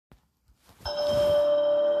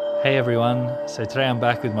Hey everyone, so today I'm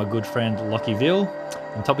back with my good friend Lachie Veal,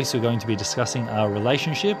 and topics we're going to be discussing are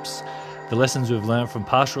relationships, the lessons we've learned from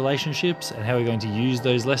past relationships, and how we're going to use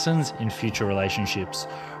those lessons in future relationships.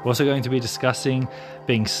 We're also going to be discussing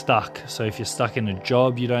being stuck. So if you're stuck in a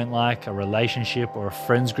job you don't like, a relationship, or a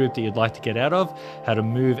friends group that you'd like to get out of, how to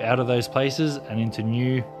move out of those places and into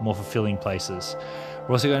new, more fulfilling places.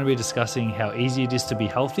 We're also going to be discussing how easy it is to be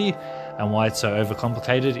healthy and why it's so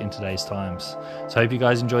overcomplicated in today's times. So I hope you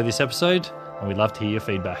guys enjoy this episode, and we'd love to hear your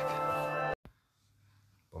feedback.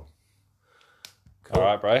 Cool. All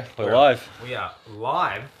right, bro, we're live. We are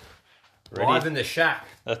live. Ready? Live in the shack.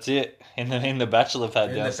 That's it, in the bachelor pad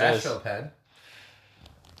In downstairs. the bachelor pad.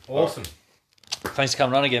 Awesome. Thanks for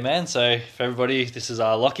coming on again, man. So for everybody, this is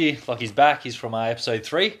Lachie. Lachie's back. He's from episode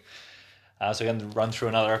 3. So we're going to run through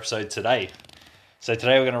another episode today. So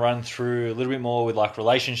today we're going to run through a little bit more with like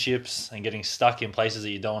relationships and getting stuck in places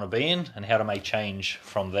that you don't want to be in and how to make change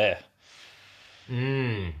from there.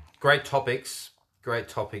 Great topics. Great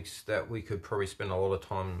topics that we could probably spend a lot of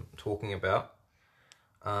time talking about.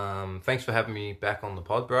 Thanks for having me back on the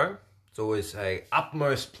pod, bro. It's always a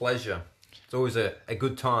utmost pleasure. It's always a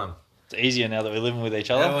good time. It's easier now that we're living with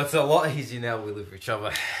each other. Well, it's a lot easier now that we live with each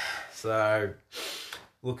other. So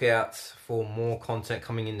look out for more content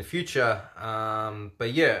coming in the future.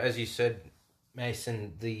 But yeah, as you said,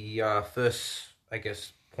 Mason, the first, I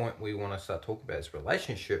guess, point we want to start talking about is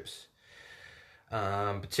relationships.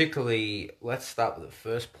 Particularly, let's start with the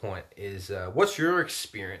first point is, what's your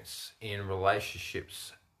experience in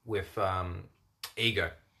relationships with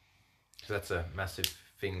ego? Because that's a massive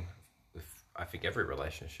thing with, I think, every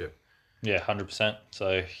relationship. Yeah, 100%.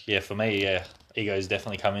 So yeah, for me, yeah, ego's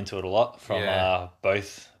definitely come into it a lot from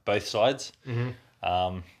both sides.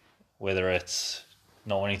 Whether it's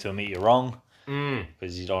not wanting to admit you're wrong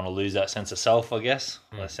because you don't want to lose that sense of self, I guess,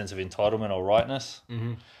 that sense of entitlement or rightness.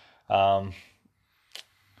 And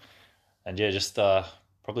yeah, just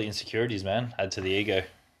probably insecurities, man, add to the ego.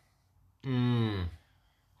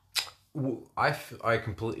 Well, I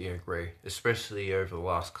completely agree, especially over the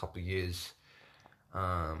last couple of years.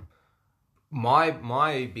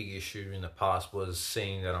 My big issue in the past was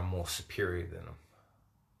seeing that I'm more superior than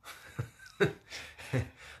them.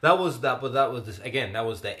 that was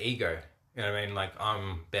the ego. You know what I mean? Like,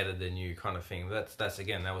 I'm better than you kind of thing. That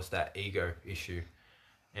was that ego issue.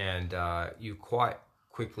 And you quite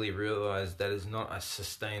quickly realize that is not a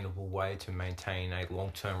sustainable way to maintain a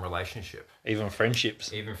long-term relationship. Even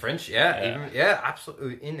friendships.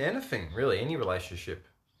 Absolutely. In anything, really, any relationship,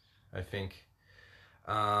 I think.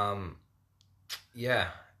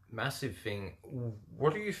 Massive thing.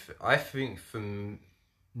 What do you? I think for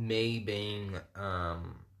me being,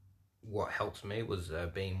 what helped me was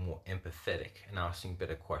being more empathetic and asking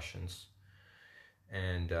better questions,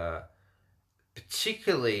 and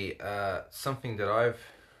particularly something that I've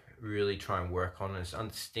really tried and work on is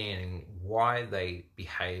understanding why they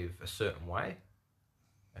behave a certain way.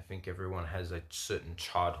 I think everyone has a certain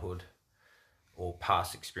childhood or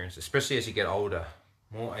past experience, especially as you get older.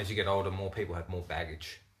 More people have more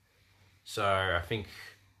baggage. So I think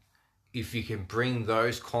if you can bring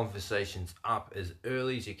those conversations up as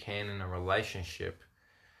early as you can in a relationship,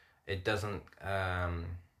 it doesn't.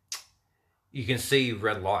 You can see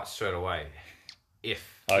red lights straight away.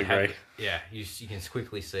 I agree. You can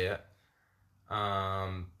quickly see it.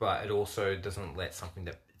 But it also doesn't let something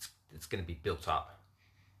that it's going to be built up.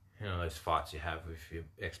 You know, those fights you have with your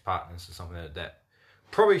ex-partners or something like that.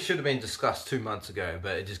 Probably should have been discussed 2 months ago,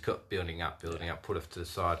 but it just kept building up, put it to the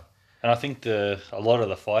side. And I think a lot of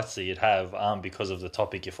the fights that you'd have aren't because of the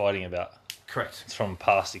topic you're fighting about. Correct. It's from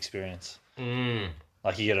past experience.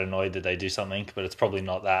 Like, you get annoyed that they do something, but it's probably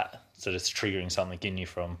not that. So it's triggering something in you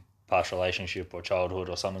from past relationship or childhood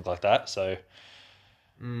or something like that. So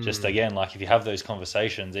just again, like, if you have those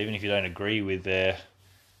conversations, even if you don't agree with their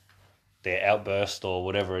outburst or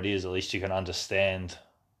whatever it is, at least you can understand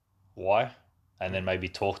why, and then maybe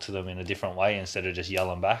talk to them in a different way instead of just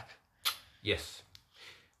yelling back. Yes.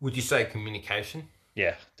 Would you say communication?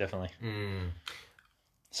 Yeah, definitely.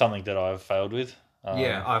 Something that I've failed with.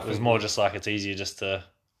 It was more just like, it's easier just to,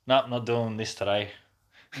 not doing this today.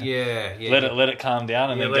 Yeah. Let it calm down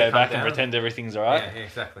and then go back and pretend everything's all right. Yeah,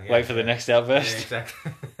 exactly. Wait for the next outburst. Yeah,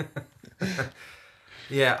 exactly.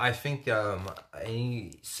 Yeah, I think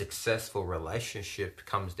any successful relationship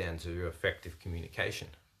comes down to effective communication,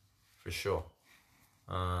 for sure.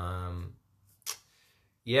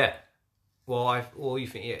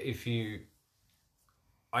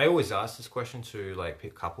 I always ask this question to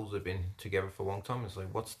like couples that have been together for a long time. It's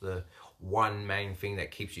like, what's the one main thing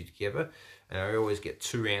that keeps you together? And I always get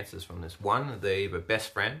 2 answers from this. One, they're either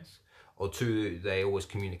best friends, or two, they always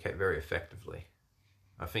communicate very effectively.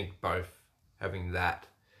 I think both having that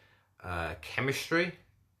chemistry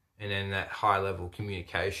and then that high level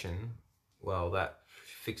communication, well, that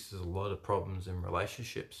fixes a lot of problems in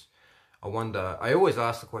relationships. I always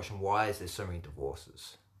ask the question, why is there so many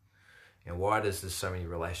divorces? And why does there so many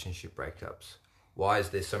relationship breakups? Why is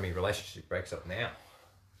there so many relationship breaks up now?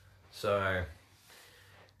 So,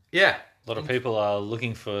 yeah. A lot of people are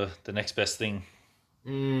looking for the next best thing.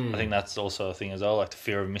 I think that's also a thing as well, like the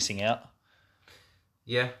fear of missing out.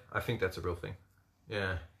 Yeah, I think that's a real thing.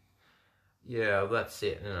 Yeah. Yeah, that's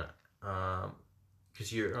it, isn't it?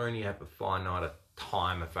 Because you only have a finite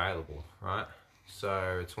time available, right?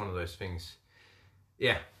 So it's one of those things.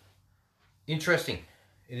 Yeah. Interesting.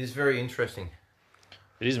 It is very interesting.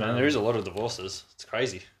 It is, man. There is a lot of divorces. It's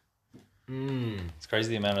crazy. It's crazy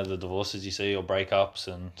the amount of the divorces you see or breakups,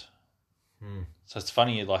 and so it's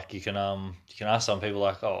funny. Like you can ask some people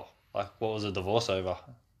like, oh, like what was a divorce over?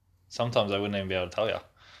 Sometimes they wouldn't even be able to tell you.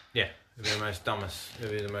 Yeah, it'd be the most dumbest.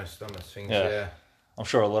 It'd be the most dumbest things. Yeah. I'm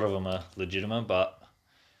sure a lot of them are legitimate, but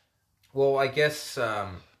well, I guess.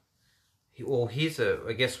 I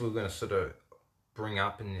guess we're going to sort of bring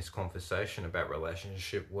up in this conversation about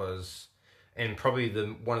relationship was. And probably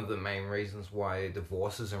one of the main reasons why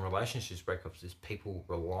divorces and relationships breakups is people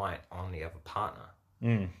reliant on the other partner.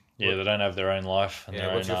 Yeah, they don't have their own life. And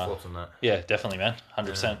what's your thoughts on that? Yeah, definitely, man.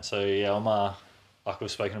 100%. So, yeah, I'm, like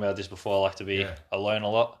we've spoken about this before, I like to be alone a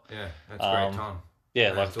lot. Yeah, that's a great time. Yeah,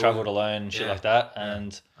 like I've travelled alone, shit like that.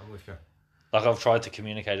 And I'm with you. Like I've tried to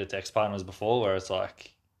communicate it to ex-partners before where it's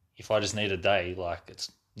like, if I just need a day, like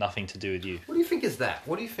it's nothing to do with you. What do you think is that?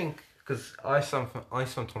 What do you think... Because I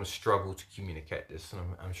sometimes struggle to communicate this, and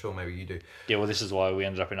I'm sure maybe you do. Yeah, well, this is why we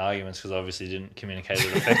ended up in arguments, because I obviously didn't communicate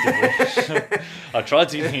it effectively. I tried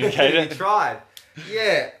to communicate it. You tried.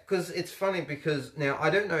 Yeah, because it's funny because now I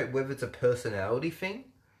don't know whether it's a personality thing.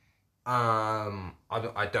 I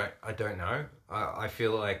don't know. I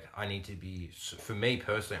feel like I need to be, for me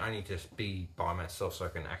personally, I need to be by myself so I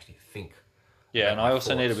can actually think. Yeah, and I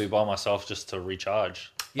also need to be by myself just to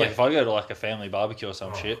recharge. Like if I go to like a family barbecue or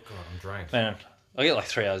some shit, God, I'm drained. Man, I get like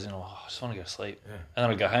 3 hours in, I just want to go to sleep. Yeah. And then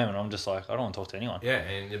I go home and I'm just like, I don't want to talk to anyone. Yeah,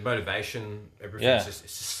 and the motivation, everything, it just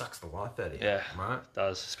sucks the life out of you. Yeah, right? It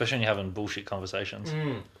does. Especially when you're having bullshit conversations.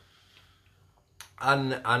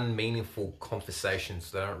 Unmeaningful conversations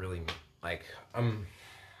that don't really, like,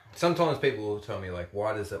 sometimes people will tell me, like,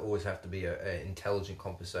 why does it always have to be an intelligent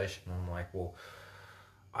conversation? And I'm like, well...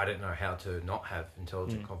 I don't know how to not have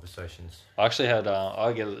intelligent conversations. I actually had,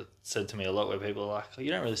 I get it said to me a lot where people are like, you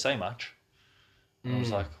don't really say much. And I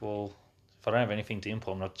was like, well, if I don't have anything to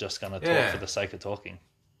input, I'm not just going to talk for the sake of talking.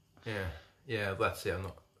 Yeah, that's it.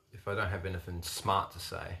 If I don't have anything smart to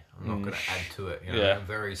say, I'm not going to add to it. You know? I'm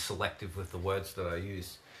very selective with the words that I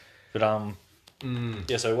use. But,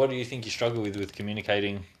 yeah, so what do you think you struggle with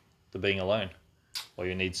communicating the being alone? Or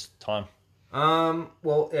your needs time?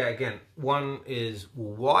 Well, yeah, again, one is,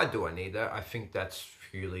 why do I need that? I think that's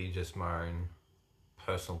purely just my own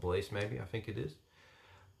personal beliefs, maybe. I think it is.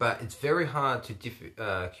 But it's very hard to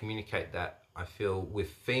communicate that, I feel, with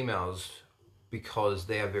females because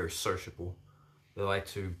they are very sociable. They like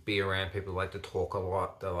to be around people, they like to talk a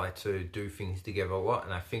lot, they like to do things together a lot,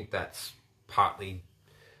 and I think that's partly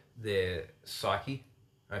their psyche,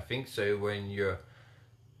 I think. So when you're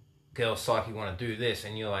girl psyche want to do this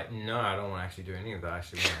and you're like, no, I don't want to actually do any of that, I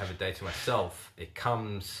actually want to have a day to myself, it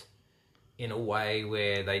comes in a way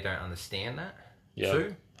where they don't understand that. Yeah,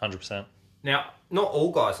 too. 100%. Now, not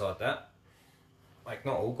all guys are like that. Like,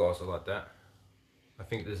 not all guys are like that. I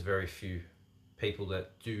think there's very few people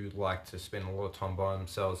that do like to spend a lot of time by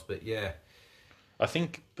themselves, but yeah. I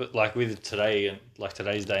think, but like with today, and like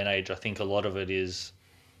today's day and age, I think a lot of it is,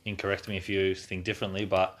 incorrect me if you think differently,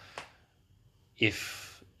 but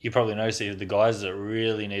if you probably notice that the guys that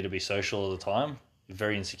really need to be social all the time,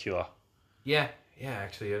 very insecure. Yeah,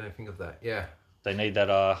 actually, I don't think of that. Yeah. They need that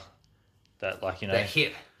like, you know... That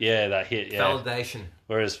hit. Yeah, that hit, yeah. Validation.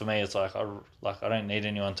 Whereas for me, it's like, I don't need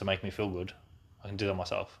anyone to make me feel good. I can do that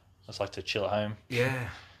myself. I just like to chill at home. Yeah.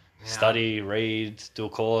 Study, read, do a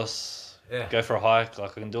course, go for a hike.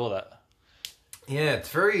 Like, I can do all that. Yeah, it's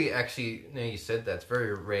very, actually, now you said that, it's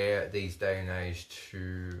very rare these day and age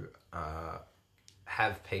to...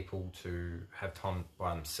 have people to have time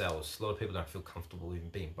by themselves. A lot of people don't feel comfortable even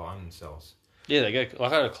being by themselves. Yeah, they go.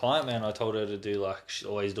 Like I had a client, man. I told her to do like she's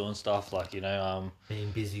always doing stuff, like, you know,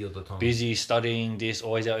 being busy all the time, busy studying this,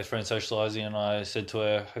 always out with friends, socializing. And I said to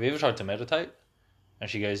her, "Have you ever tried to meditate?" And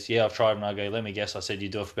she goes, "Yeah, I've tried." And I go, "Let me guess." I said, "You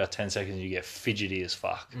do it for about 10 seconds, and you get fidgety as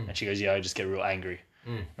fuck." And she goes, "Yeah, I just get real angry."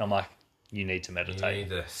 And I'm like, you need to You meditate. need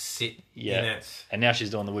to sit Yeah. in it. And now she's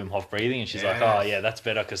doing the Wim Hof breathing, and she's like, Yes. oh, yeah, that's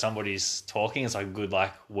better because somebody's talking. It's like a good,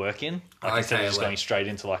 like, work-in. Like, instead of just going straight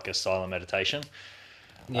into, like, a silent meditation.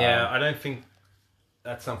 Yeah, I don't think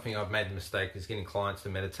that's something I've made the mistake, is getting clients to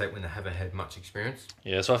meditate when they haven't had much experience.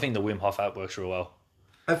 Yeah, so I think the Wim Hof app works real well.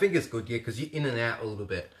 I think it's good, yeah, because you're in and out a little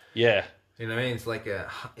bit. Yeah. You know what I mean? It's like a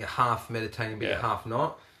half meditating, but half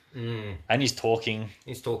not. And he's talking.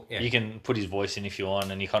 He's talking. Yeah. You can put his voice in if you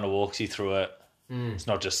want, and he kind of walks you through it. It's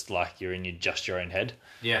not just like you're in your own head.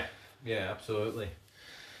 Yeah, absolutely.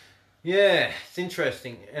 Yeah, it's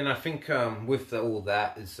interesting, and I think with all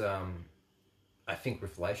that is, I think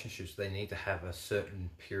with relationships they need to have a certain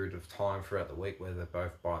period of time throughout the week where they're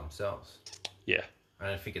both by themselves. Yeah, I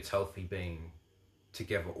don't think it's healthy being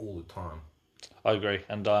together all the time. I agree,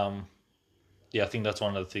 and yeah, I think that's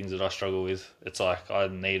one of the things that I struggle with. It's like I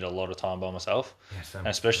need a lot of time by myself, and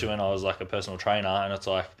especially when I was like a personal trainer, and it's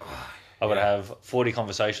like I've got to have 40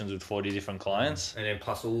 conversations with 40 different clients. And then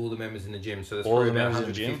plus all the members in the gym. So there's all probably the about members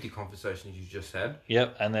in the 150 conversations you just had.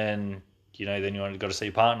 Yep, and then, then you got to see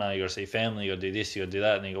your partner, you got to see your family, you got to do this, you got to do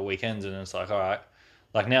that, and then you got weekends, and it's like, all right.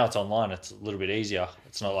 Like now it's online, it's a little bit easier.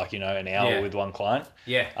 It's not like, an hour with one client.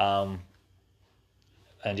 Yeah.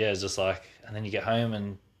 And yeah, it's just like, and then you get home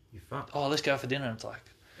and, You're fucked. oh, let's go out for dinner. And it's like,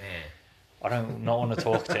 Man. I don't not want to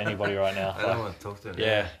talk to anybody right now. I don't want to talk to them.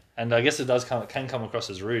 Yeah. And I guess it can come across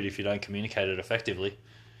as rude if you don't communicate it effectively.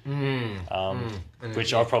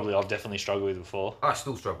 Which I've definitely struggled with before. I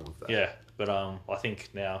still struggle with that. Yeah, but I think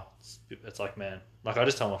now it's like, man, like I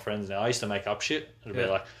just tell my friends now. I used to make up shit. It'd be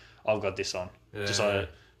like, I've got this on,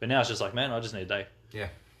 but now it's just like, man, I just need a day. Yeah.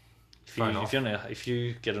 If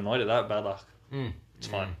you get annoyed at that, bad luck. It's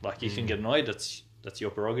fine. Like you can get annoyed. That's your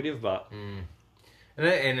prerogative, but.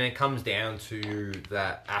 And it comes down to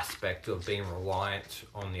that aspect of being reliant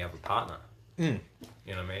on the other partner. You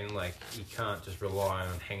know what I mean? Like, you can't just rely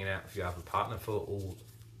on hanging out with your other partner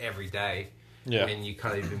every day. Yeah. And you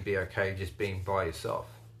can't even be okay just being by yourself.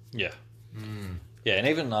 Yeah. Yeah, and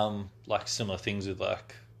even like similar things with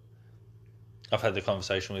like, I've had the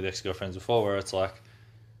conversation with ex-girlfriends before where it's like,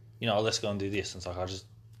 let's go and do this. And it's like, I just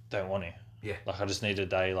don't want to. Yeah. Like, I just need a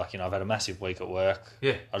day. Like, I've had a massive week at work.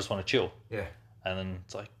 Yeah. I just want to chill. Yeah. And then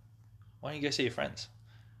it's like, why don't you go see your friends?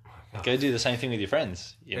 Go do the same thing with your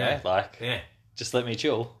friends, know? Like, just let me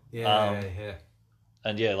chill. Yeah.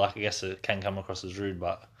 And yeah, like, I guess it can come across as rude,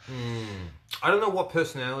 but... I don't know what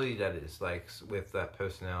personality that is, like, with that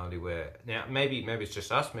personality where... Now, maybe it's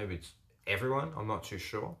just us, maybe it's everyone, I'm not too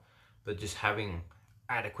sure. But just having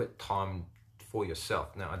adequate time for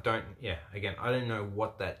yourself. Now, I don't know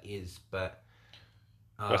what that is, but...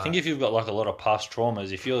 I think if you've got like a lot of past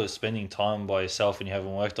traumas, if you're spending time by yourself and you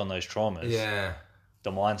haven't worked on those traumas,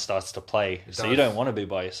 the mind starts to play. So you don't want to be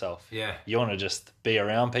by yourself. Yeah. You want to just be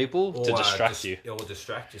around people to distract you. Or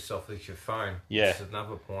distract yourself with your phone. Yeah. That's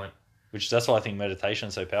another point. That's why I think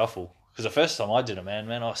meditation's so powerful. Because the first time I did it,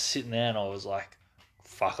 man, I was sitting there and I was like,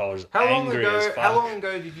 fuck, I was angry as fuck. How long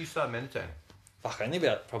ago did you start meditating? Fuck, only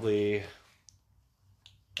about maybe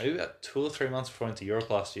about 2 or 3 months before I went to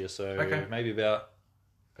Europe last year. So maybe about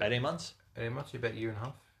 18 months? 18 months? About a year and a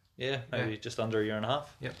half? Yeah, maybe just under a year and a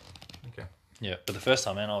half. Yep. Okay. Yeah, but the first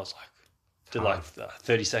time, man, I was like, did like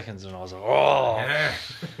 30 seconds and I was like, oh. Yeah.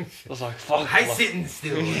 I was like, fuck. I hate sitting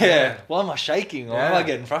still. Yeah. Why am I shaking? Why am I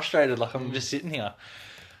getting frustrated? Like, I'm just sitting here.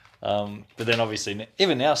 But then obviously,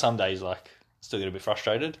 even now, some days, like, still get a bit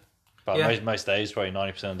frustrated. But most days, probably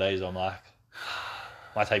 90% of the days, I'm like,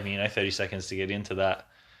 might take me, 30 seconds to get into that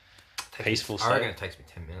peaceful state. I reckon it takes me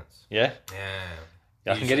 10 minutes. Yeah?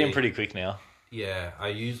 Yeah. I can get in pretty quick now. Yeah,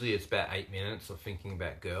 it's about 8 minutes of thinking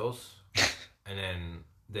about girls, and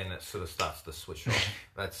then it sort of starts to switch off.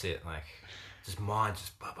 That's it, like, just mind,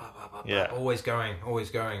 just blah, blah, blah, blah, blah, always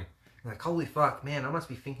going. Like, holy fuck, man, I must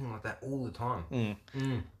be thinking like that all the time.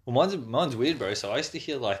 Well, mine's weird, bro. So I used to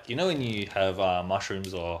hear, like, when you have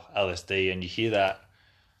mushrooms or LSD and you hear that,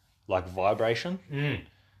 like, vibration.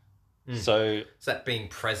 So... It's that being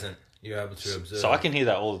present. You're able to observe. So I can hear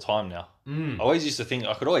that all the time now. I always used to think,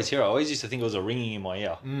 I could always hear it. I always used to think it was a ringing in my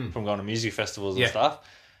ear from going to music festivals and stuff.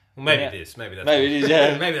 Well, maybe it is. Maybe it is,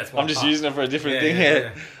 yeah. Maybe that's I'm just using it for a different thing.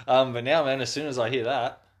 Yeah. But now, man, as soon as I hear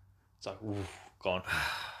that, it's like, oof, gone.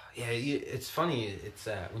 Yeah, it's funny. It's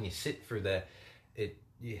when you sit through that,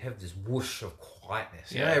 you have this whoosh of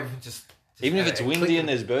quietness. You know, everything just even if it's windy and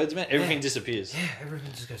there's birds, man, everything disappears. Yeah,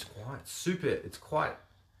 everything just goes quiet. It's quite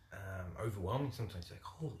overwhelming sometimes. Like,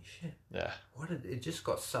 holy shit. Yeah. It just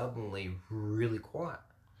got suddenly really quiet.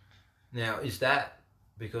 Now, is that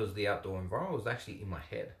because the outdoor environment was actually in my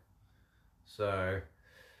head? So,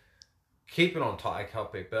 keep it on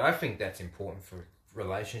topic, but I think that's important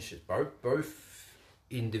relationships, both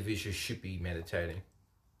individuals should be meditating.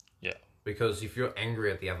 Yeah. Because if you're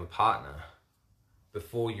angry at the other partner,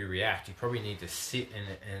 before you react, you probably need to sit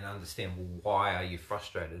and understand, well, why are you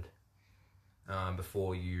frustrated,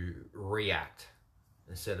 before you react,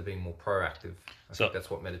 instead of being more proactive. I think that's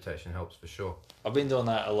what meditation helps for sure. I've been doing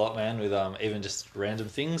that a lot, man, with even just random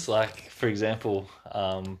things. Like, for example,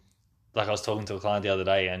 like I was talking to a client the other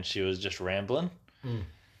day and she was just rambling.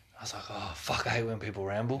 I was like, oh, fuck, I hate when people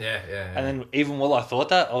ramble. Yeah. And then even while I thought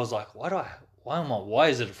that, I was like, why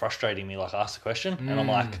is it frustrating me? Like, ask the question. And I'm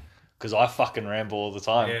like, because I fucking ramble all the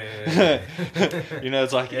time. Yeah. You know,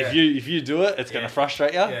 it's like, if you do it, it's going to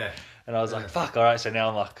frustrate you. Yeah. And I was like, fuck, all right. So now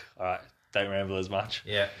I'm like, all right, don't ramble as much.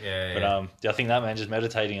 Yeah. But I think that, man, just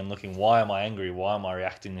meditating and looking, why am I angry? Why am I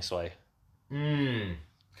reacting this way?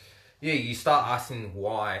 Yeah, you start asking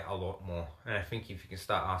why a lot more. And I think if you can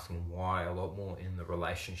start asking why a lot more in the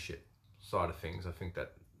relationship side of things, I think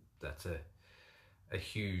that's a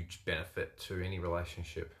huge benefit to any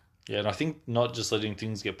relationship. Yeah, and I think not just letting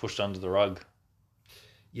things get pushed under the rug.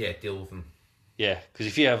 Yeah, deal with them. Yeah, because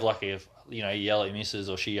if you have like you yell at your missus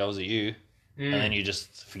or she yells at you, and then you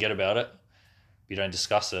just forget about it, you don't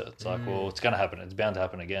discuss it, it's like, well, it's going to happen. It's bound to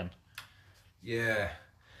happen again. Yeah,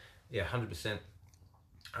 100%.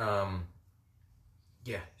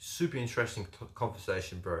 Yeah, super interesting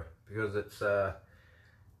conversation, bro, because it's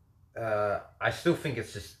I still think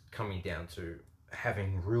it's just coming down to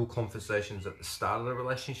having real conversations at the start of the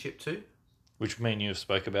relationship too, which me and you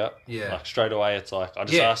spoke about. Yeah, like straight away it's like I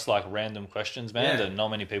just ask like random questions, man, that not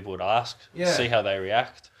many people would ask. See how they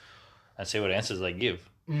react and see what answers they give.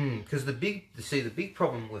 Because the big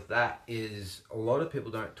problem with that is a lot of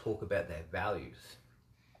people don't talk about their values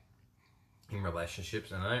in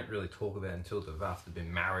relationships, and they don't really talk about it until they've after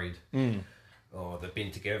been married or they've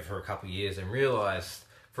been together for a couple of years and realised,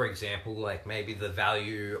 for example, like maybe the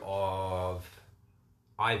value of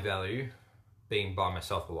I value being by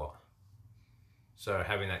myself a lot. So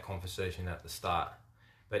having that conversation at the start,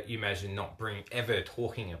 but you imagine not ever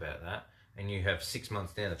talking about that, and you have 6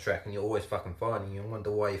 months down the track and you're always fucking fighting. You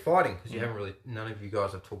wonder why you're fighting because you haven't really. None of you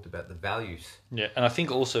guys have talked about the values. Yeah, and I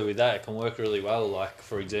think also with that it can work really well. Like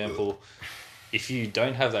for example, if you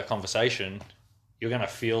don't have that conversation, you're going to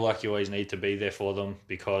feel like you always need to be there for them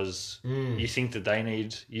because you think that they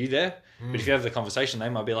need you there. But if you have the conversation, they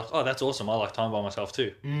might be like, oh, that's awesome. I like time by myself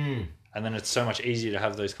too. And then it's so much easier to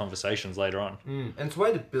have those conversations later on. And it's a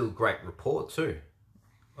way to build great rapport too.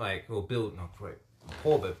 Like, or build, not great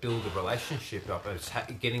rapport, but build a relationship up. It's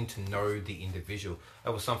getting to know the individual.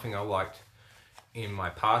 That was something I liked in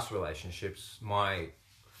my past relationships. My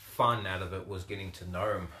fun out of it was getting to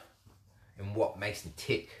know them and what makes them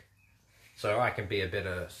tick. So I can be a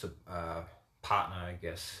better partner, I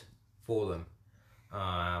guess, for them,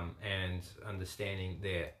 and understanding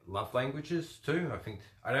their love languages too. I think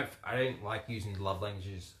I don't like using love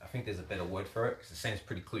languages. I think there's a better word for it because it sounds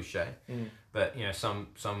pretty cliche. But you know, some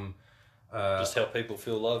just help people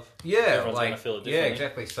feel love. Yeah, everyone's gonna feel it differently. Yeah,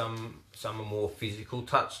 exactly. Some are more physical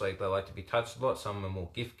touch, like they like to be touched a lot. Some are more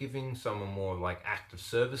gift giving. Some are more like active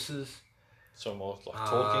services. Some are more like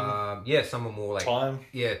talking. Some are more like time.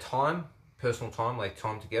 Yeah, time. Personal time, like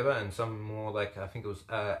time together, and some more like I think it was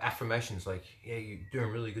affirmations, like you're doing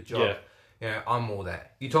a really good job. You know, I'm more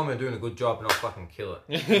that. You told me I'm doing a good job, and I'll fucking kill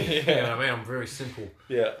it. You know what I mean? I'm very simple.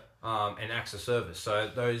 And acts of service. So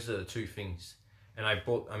those are the two things. And I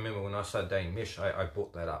remember when I started dating Mish, I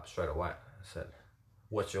brought that up straight away. I said,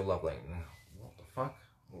 "What's your love language?" What the fuck?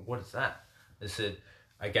 What is that? I said,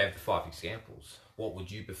 I gave the 5 examples. What would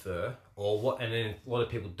you prefer, or what? And then a lot of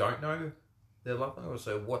people don't know their love language.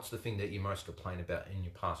 So what's the thing that you most complain about in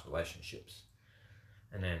your past relationships?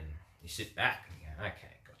 And then you sit back and you go,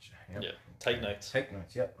 okay, gotcha. Yep. Take notes.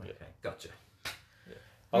 Yep. Okay, gotcha.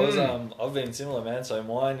 I've been similar, man. So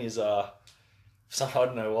mine is I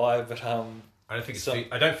don't know why, but I don't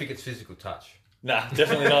think it's physical touch. Nah,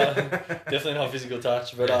 definitely not. Definitely not physical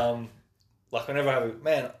touch. But like whenever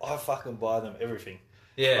I fucking buy them everything.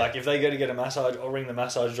 Yeah. Like if they go to get a massage, I'll ring the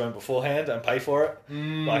massage joint beforehand and pay for it.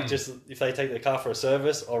 Like just if they take their car for a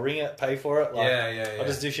service, I'll ring it, pay for it. Like, I'll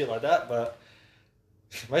just do shit like that. But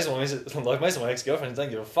most of my ex-girlfriends don't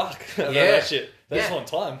give a fuck about that shit. They just want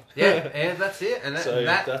time. And that's it. And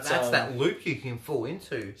that's that loop you can fall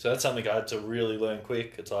into. So that's something I had to really learn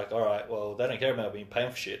quick. It's like, all right, well, they don't care about being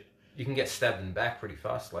paying for shit. You can get stabbed in the back pretty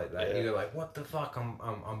fast like that. You're like, what the fuck?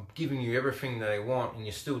 I'm giving you everything that they want, and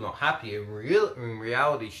you're still not happy. In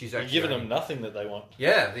reality, she's actually giving them nothing that they want.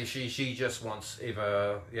 Yeah, she just wants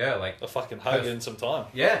either like a fucking hug and some time.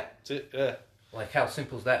 Yeah, that's it. Yeah, like how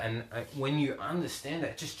simple is that? And when you understand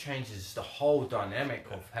that, it just changes the whole dynamic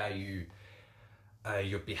of how you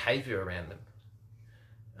your behavior around them.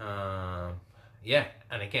 Yeah,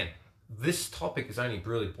 and again, this topic is only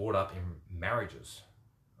really brought up in marriages.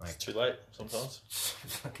 Like, it's too late sometimes.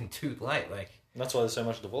 It's fucking too late. Like, and that's why there's so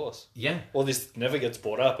much divorce. Yeah. Or this never gets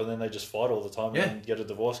brought up, and then they just fight all the time and get a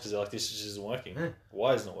divorce because they're like, this just isn't working. Yeah.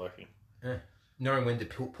 Why isn't it working? Yeah. Knowing when to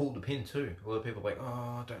pull the pin too. A lot of people are like, oh,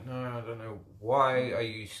 I don't know. Why are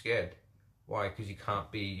you scared? Why? Because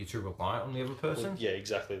you're too reliant on the other person? Well, yeah,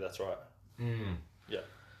 exactly. That's right. Yeah.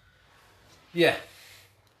 Yeah.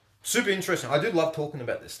 Super interesting. I do love talking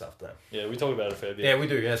about this stuff, though. Yeah, we talk about it a fair bit. Yeah, we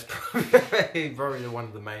do. Yes, probably one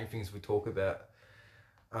of the main things we talk about.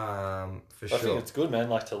 For sure. I think it's good, man.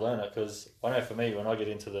 Like to learn it because I know for me, when I get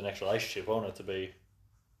into the next relationship, I want it to be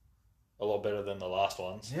a lot better than the last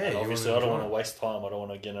ones. Yeah. And obviously, I don't want to waste time. I don't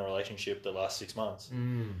want to get in a relationship that lasts 6 months.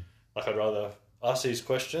 Like I'd rather ask these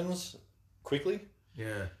questions quickly.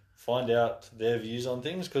 Yeah. Find out their views on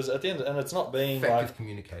things because at the end, and it's not being effective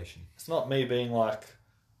communication. It's not me being like,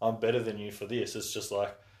 I'm better than you for this. It's just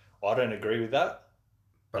like, I don't agree with that.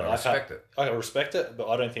 But I respect it. I respect it, but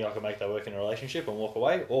I don't think I can make that work in a relationship and walk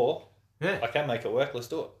away. Or I can make it work, let's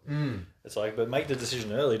do it. It's like, but make the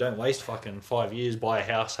decision early. Don't waste fucking 5 years, buy a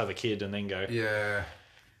house, have a kid, and then go. Yeah.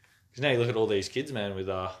 Because now you look at all these kids, man, with,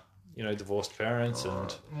 divorced parents.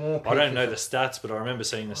 And I don't know the stats, but I remember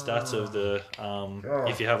seeing the stats of the,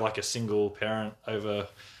 if you have like a single parent over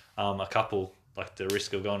a couple, like the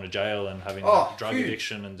risk of going to jail and having drug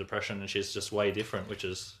addiction and depression and shit's just way different, which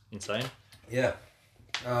is insane. Yeah.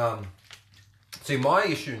 See, my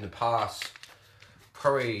issue in the past,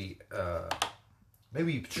 probably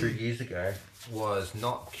maybe 2 years ago, was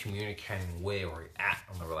not communicating where we're at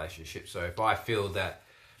on the relationship. So if I feel that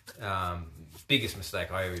biggest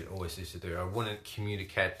mistake I always used to do, I wouldn't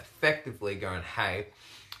communicate effectively going, hey,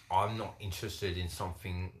 I'm not interested in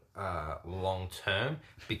something long term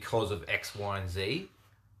because of X, Y, and Z.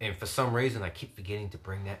 And for some reason, I keep forgetting to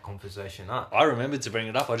bring that conversation up. I remembered to bring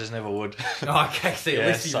it up. I just never would. Okay, see, at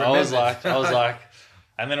least you remembered. I was like,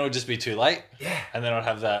 and then it would just be too late. Yeah. And then I'd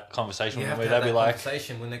have that conversation with me. They'd be like,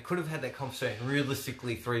 when they could have had that conversation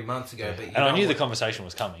realistically 3 months ago. Yeah. But I knew the conversation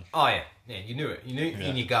was coming. Oh yeah, you knew it. You knew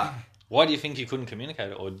in your gut. Why do you think you couldn't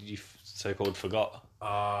communicate it, or did you so-called forgot?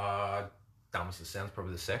 Dumb as it sounds,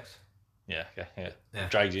 probably the sex. Yeah.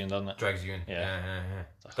 Drags you in, doesn't it? Drags you in. Yeah.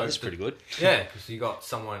 Like, that's pretty good. Yeah, because you got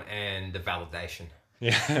someone and the validation.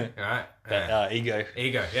 Yeah. Right? Ego.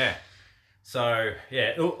 Ego, yeah. So,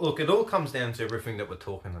 yeah, look, it all comes down to everything that we're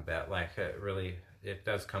talking about. Like, it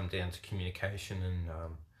does come down to communication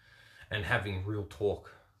and having real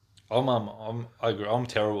talk. I agree. I'm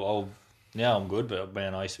terrible. Now I'm good, but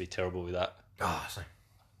man, I used to be terrible with that. Oh, same.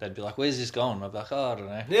 They'd be like, where's this going? I'd be like, I don't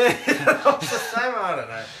know. Yeah, it's the same, I don't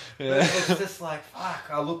know. Yeah. It's just like, fuck,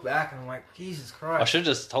 I look back and I'm like, Jesus Christ. I should have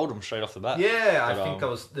just told them straight off the bat. Yeah, I think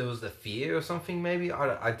there was the fear or something maybe.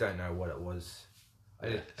 I don't know what it was.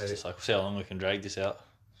 It's just like, see how long we can drag this out.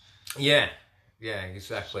 Yeah,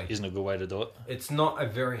 exactly. Isn't a good way to do it. It's not a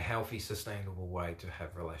very healthy, sustainable way to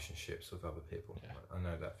have relationships with other people. Yeah. I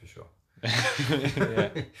know that for sure. Yeah.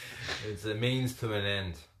 It's a means to an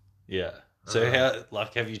end. Yeah. So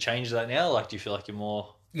have you changed that now? Like, do you feel like you're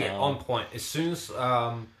more... on point. As soon as...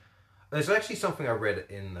 there's actually something I read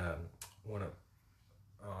in one of...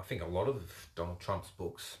 I think a lot of Donald Trump's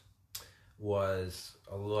books was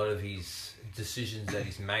a lot of his decisions that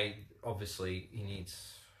he's made. Obviously, he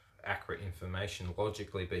needs accurate information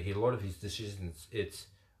logically, but a lot of his decisions, it's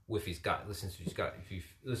with his gut. Listen to his gut. If you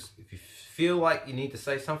feel like you need to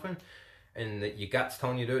say something and that your gut's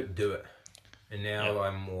telling you to do it. And now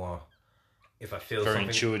I'm more... If I feel very something...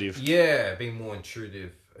 intuitive. Yeah, being more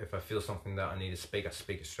intuitive. If I feel something that I need to speak, I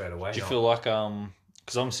speak it straight away. Do you feel like...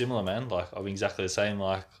 Because I'm similar, man. Like, I'm exactly the same.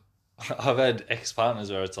 Like, I've had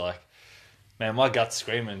ex-partners where it's like, man, my gut's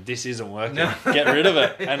screaming, this isn't working. No. Get rid of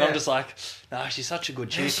it. And I'm just like, no, she's such a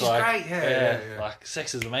good chick. Yeah, she's like, great. Yeah. Like,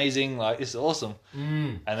 sex is amazing. Like, this is awesome.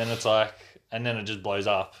 And then it's like... And then it just blows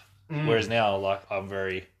up. Whereas now, like, I'm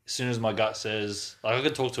very... As soon as my gut says... Like, I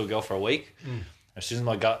could talk to a girl for a week... As soon as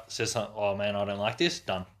my gut says something, oh man, I don't like this,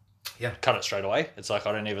 done. Yeah. Cut it straight away. It's like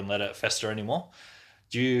I don't even let it fester anymore.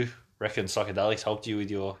 Do you reckon psychedelics helped you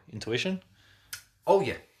with your intuition? Oh,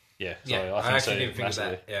 yeah. Yeah. So yeah. I actually didn't think of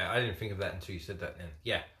that. Yeah, I didn't think of that until you said that then.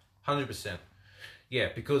 Yeah, 100%. Yeah,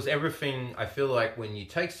 because everything, I feel like when you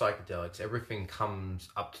take psychedelics, everything comes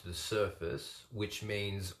up to the surface, which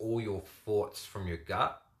means all your thoughts from your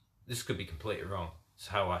gut, this could be completely wrong. It's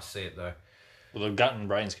how I see it though. Well, the gut and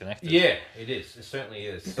brain's connected. Yeah, it is. It certainly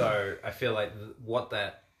is. So I feel like what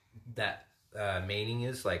that meaning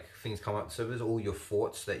is, like things come up to surface, all your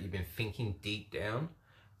thoughts that you've been thinking deep down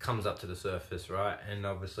comes up to the surface, right? And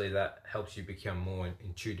obviously that helps you become more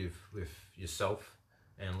intuitive with yourself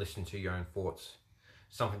and listen to your own thoughts.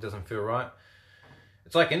 Something doesn't feel right.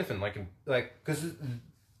 It's like anything, like because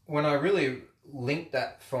when I really linked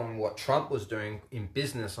that from what Trump was doing in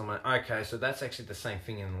business, I'm like, okay, so that's actually the same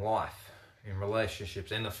thing in life, in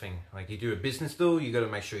relationships, anything. Like you do a business deal, you got to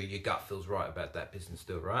make sure your gut feels right about that business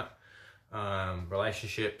deal, right?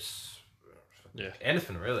 Relationships,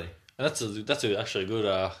 anything really. And that's actually a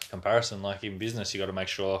good comparison. Like in business, you got to make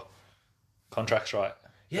sure contracts right.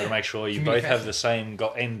 You got to make sure you both have the same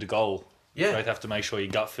end goal. Yeah. You both have to make sure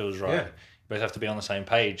your gut feels right. Yeah. You both have to be on the same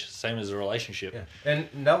page. Same as a relationship. Yeah. And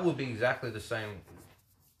that will be exactly the same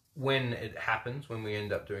when it happens, when we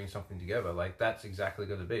end up doing something together. Like that's exactly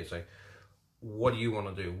going to be. It's like, what do you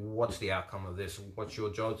want to do? What's the outcome of this? What's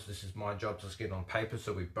your job? This is my job. Let's get it on paper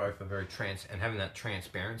so we both are very and having that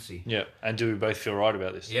transparency. Yeah. And do we both feel right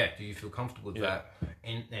about this? Yeah. Do you feel comfortable with that?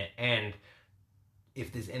 And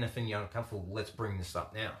if there's anything you're uncomfortable, let's bring this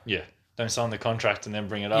up now. Yeah. Don't sign the contract and then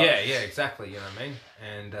bring it up. Yeah, exactly. You know what I mean?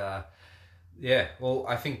 And well,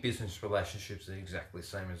 I think business relationships are exactly the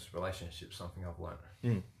same as relationships, something I've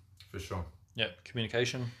learned. For sure. Yeah,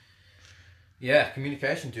 communication. Yeah,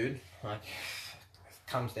 communication, dude. Like, it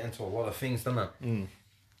comes down to a lot of things, doesn't it? And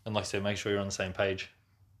like I said, make sure you're on the same page.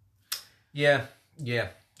 Yeah,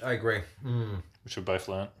 I agree. Which we both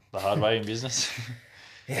learnt the hard way in business.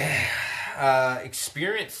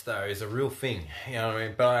 Experience though is a real thing, you know what I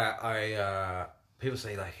mean? But I people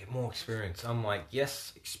say like more experience. I'm like,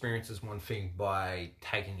 yes, experience is one thing by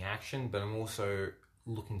taking action, but I'm also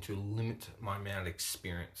looking to limit my amount of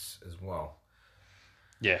experience as well.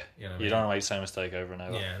 Yeah, you know, you don't want to make the same mistake over and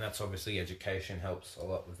over. Yeah, and that's obviously education helps a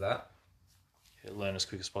lot with that. Yeah, learn as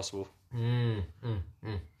quick as possible.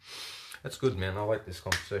 That's good, man. I like this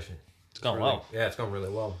conversation. It's gone well. Yeah, it's gone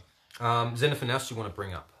really well. Is there anything else you want to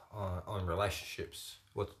bring up on relationships?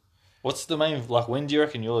 What's the main, like, when do you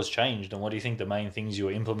reckon yours changed, and what do you think the main things you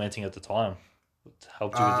were implementing at the time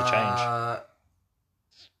helped you with the change?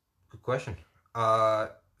 Good question.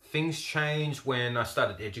 Things changed when I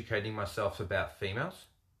started educating myself about females.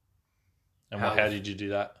 And how did you do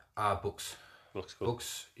that? Books. Books, cool.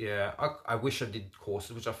 Books, yeah. I wish I did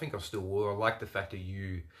courses, which I think I still will. I like the fact that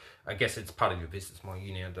I guess it's part of your business model.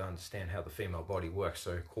 You need to understand how the female body works.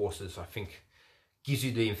 So courses, I think, gives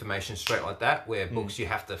you the information straight like that, where books, you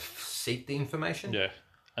have to seek the information. Yeah.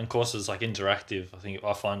 And courses like interactive,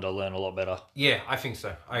 I find I learn a lot better. Yeah, I think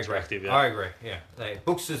so. I agree. Interactive, yeah. I agree, yeah.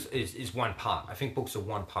 Books is one part. I think books are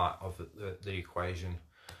one part of the equation.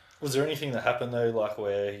 Was there anything that happened though, like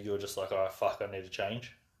where you were just like, oh, fuck, I need to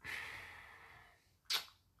change?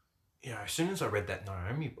 Yeah, as soon as I read that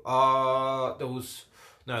Naomi, there was,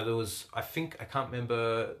 I can't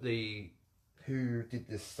remember who did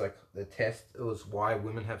this, like the test. It was why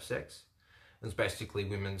women have sex. It was basically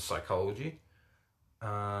women's psychology.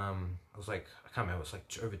 I was like, I can't remember. It was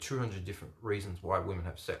like over 200 different reasons why women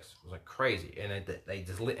have sex. It was like crazy, and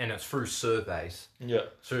and it's through surveys. Yeah.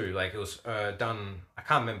 Too, like it was done. I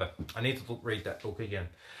can't remember. I need to read that book again.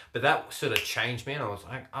 But that sort of changed me, and I was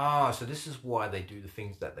like, so this is why they do the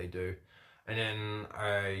things that they do. And then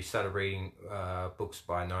I started reading books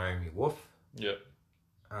by Naomi Wolf. Yeah.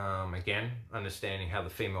 Again, understanding how the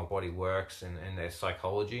female body works and their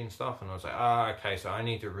psychology and stuff. And I was like, okay, so I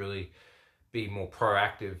need to really be more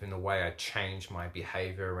proactive in the way I change my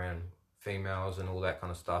behavior around females and all that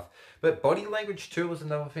kind of stuff. But body language too was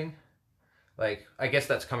another thing. Like, I guess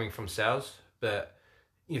that's coming from sales, but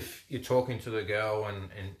if you're talking to the girl and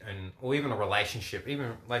or even even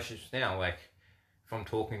relationships now, like if I'm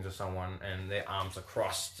talking to someone and their arms are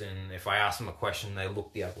crossed and if I ask them a question, they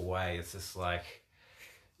look the other way, it's just like,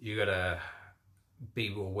 you gotta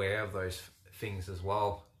be aware of those things as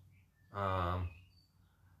well.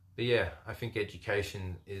 But yeah, I think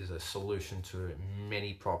education is a solution to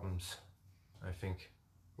many problems. I think.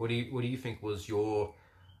 What do you think was your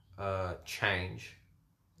change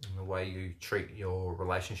in the way you treat your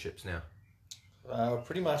relationships now?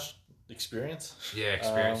 Pretty much experience. Yeah,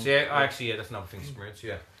 experience. That's another thing. Experience.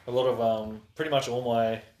 Yeah. A lot of pretty much all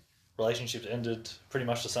my relationships ended pretty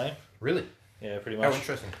much the same. Really? Yeah, pretty much. How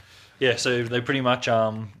interesting. Yeah, so they pretty much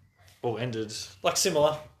all ended like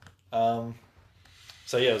similar.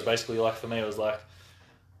 So yeah, it was basically like, for me, it was like,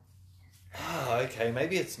 okay,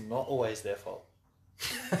 maybe it's not always their fault.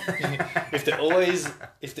 if they're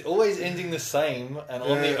always ending the same and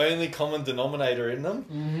I'm the only common denominator in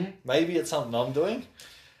them, maybe it's something I'm doing.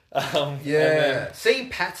 Seeing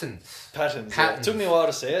patterns. Yeah. It took me a while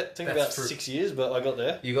to see it. It took me about 6 years, but I got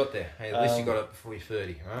there. You got there. Hey, at least you got it before you're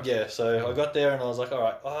 30, right? Yeah, so I got there and I was like, all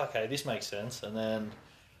right, okay, this makes sense. And then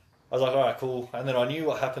I was like, all right, cool. And then I knew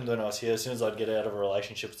what happened when I was here. As soon as I'd get out of a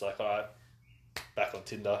relationship, it's like, all right, back on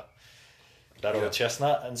Tinder. That old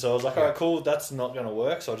chestnut. And so I was like, all right, cool, that's not going to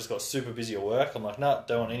work. So I just got super busy at work. I'm like, nah,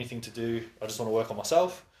 don't want anything to do. I just want to work on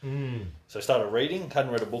myself. So I started reading.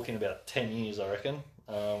 Hadn't read a book in about 10 years, I reckon.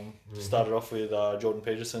 Started off with Jordan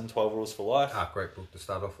Peterson, 12 Rules for Life. Great book to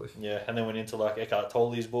start off with. Yeah, and then went into like Eckhart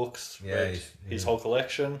Tolle's books. Read his whole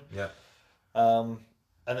collection. Yeah. And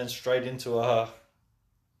then straight into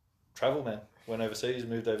travel, man. Went overseas,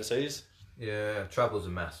 moved overseas. Yeah, travel's a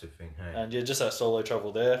massive thing, hey? And yeah, just that solo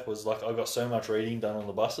travel there was like, I got so much reading done on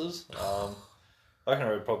the buses. I reckon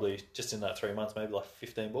I read probably just in that 3 months, maybe like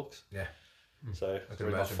 15 books. Yeah. So I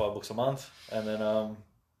read like 5 books a month. And then,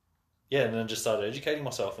 and then just started educating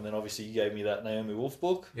myself. And then obviously you gave me that Naomi Wolf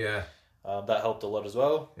book. Yeah. That helped a lot as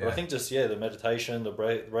well. Yeah. But I think just, the meditation, the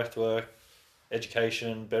breath work,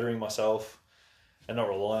 education, bettering myself, and not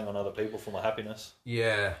relying on other people for my happiness.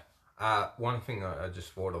 Yeah. One thing I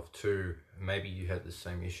just thought of too, maybe you had the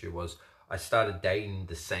same issue, was I started dating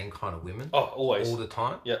the same kind of women. Oh, always. All the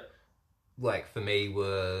time. Yeah. Like for me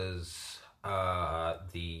was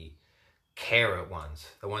the carer ones,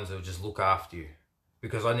 the ones that would just look after you.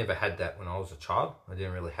 Because I never had that when I was a child. I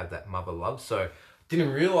didn't really have that mother love. So didn't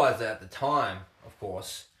realise that at the time, of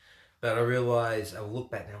course. But I realised, I look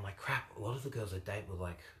back now, I'm like, crap, a lot of the girls I date were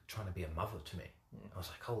like trying to be a mother to me. I was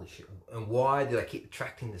like, holy shit. And why did I keep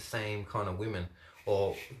attracting the same kind of women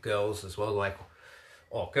or girls as well? Like,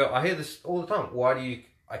 oh, girl, I hear this all the time. Why do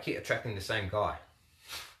I keep attracting the same guy?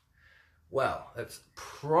 Well, that's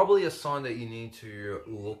probably a sign that you need to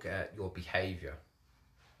look at your behavior.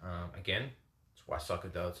 Again, that's why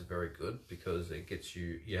psychedelics are very good, because it gets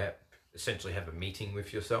you essentially have a meeting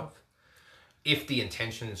with yourself. If the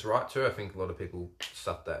intention is right too, I think a lot of people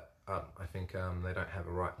stuff that up. I think they don't have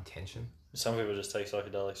a right intention. Some people just take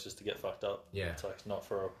psychedelics just to get fucked up. Yeah. It's like not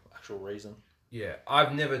for an actual reason. Yeah,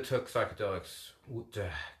 I've never took psychedelics to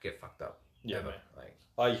get fucked up. Yeah, Never. mate.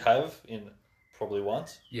 Like, I have probably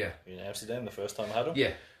once yeah. in Amsterdam, the first time I had them.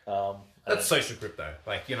 Yeah. That's and social grip though.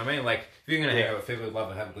 Like, you know what I mean? Like, if you're going to hang out with people who love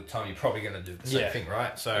and have a good time, you're probably going to do the same thing,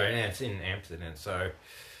 right? So, and it's in Amsterdam, so...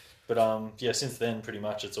 But, since then, pretty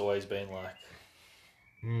much it's always been like,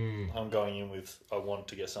 I'm going in with, I want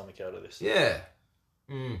to get something out of this. Yeah.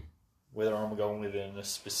 Whether I'm going with it in a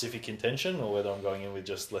specific intention or whether I'm going in with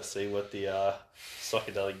just, let's see what the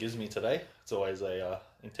psychedelic gives me today, it's always a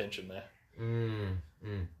intention there.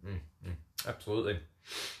 Absolutely.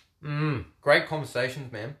 Great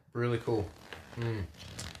conversations, man. Really cool. Is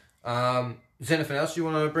there anything else you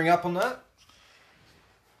want to bring up on that?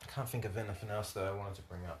 I can't think of anything else that I wanted to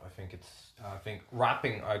bring up. I think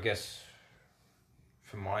rapping, I guess,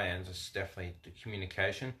 from my end, is definitely the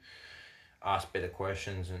communication. Ask better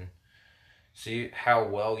questions and see how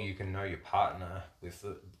well you can know your partner with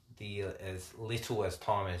the as little as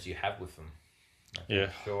time as you have with them. Yeah.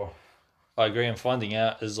 Sure. I agree, and finding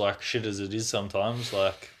out is like shit as it is sometimes,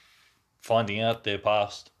 like finding out their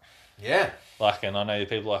past. Yeah. Like, and I know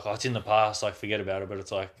people are like, oh, it's in the past, like forget about it, but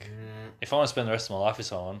it's like, if I want to spend the rest of my life with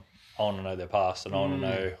someone, I want to know their past, and I want to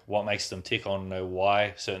know what makes them tick, I want to know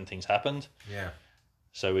why certain things happened. Yeah.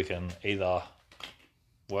 So we can either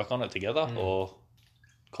work on it together or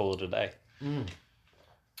call it a day.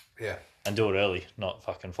 Yeah. And do it early, not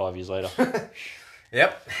fucking 5 years later.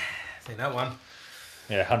 Yep. Seen that one.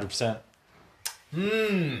 Yeah, 100%.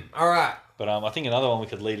 All right. But I think another one we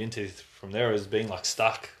could lead into from there is being like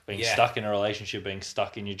stuck. Being stuck in a relationship, being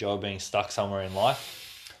stuck in your job, being stuck somewhere in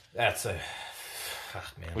life. That's a...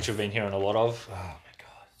 Fuck, man. Which we've been hearing a lot of. Oh, my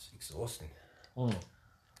God. It's exhausting.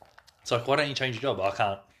 It's like, why don't you change your job? I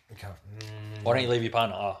can't. You can't. Why don't you leave your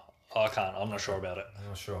partner? I can't. I'm not sure about it. I'm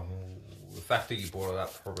not sure. Well, the fact that you brought it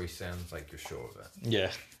up probably sounds like you're sure of it.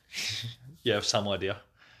 Yeah. You have some idea.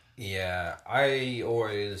 Yeah. I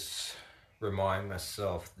always remind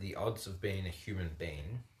myself the odds of being a human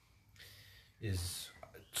being is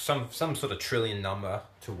some sort of trillion number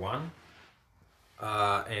to 1.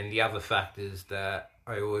 And the other fact is that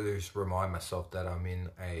I always remind myself that I'm in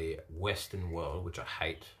a Western world, which I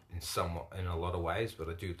hate in a lot of ways, but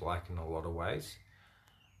I do like in a lot of ways.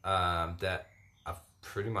 That I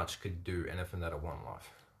pretty much could do anything that I want in life.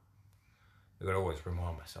 I've got to always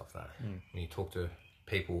remind myself that. When you talk to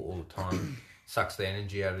people all the time, sucks the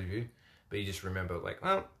energy out of you, but you just remember like,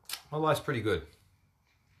 well, my life's pretty good.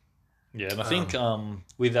 Yeah, and I think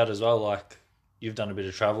with that as well, like you've done a bit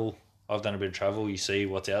of travel, I've done a bit of travel, you see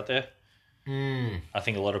what's out there. I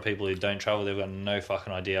think a lot of people who don't travel, they've got no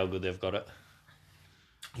fucking idea how good they've got it.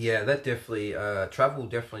 Yeah, that definitely, travel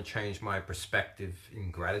definitely changed my perspective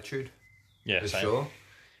in gratitude. Yeah, for sure.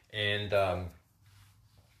 And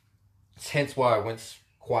hence why I went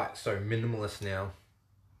quite so minimalist now.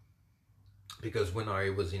 Because when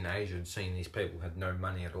I was in Asia and seeing these people who had no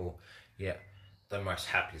money at all, yeah, the most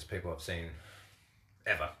happiest people I've seen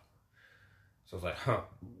ever. So I was like,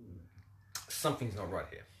 something's not right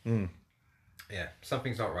here. Yeah,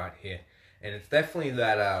 something's not right here. And it's definitely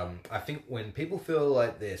that, I think when people feel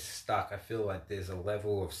like they're stuck, I feel like there's a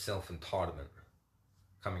level of self-entitlement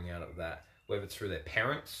coming out of that. Whether it's through their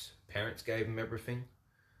parents gave them everything.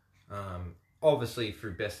 Obviously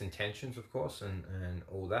through best intentions, of course, and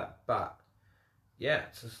all that. But, yeah,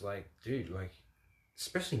 it's just like, dude, like,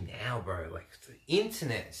 especially now, bro, like, the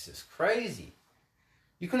internet is just crazy.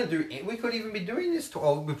 We could even be doing this.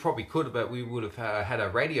 We probably could, but we would have had a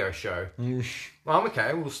radio show. Well, I'm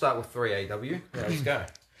okay. We'll start with 3AW. Yeah, let's go.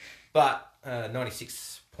 But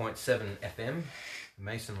 96.7 FM,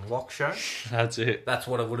 Mason Lach show. That's it. That's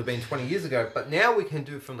what it would have been 20 years ago. But now we can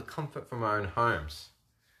do it from the comfort from our own homes.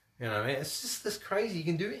 You know what I mean? It's just this crazy. You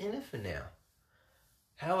can do anything now.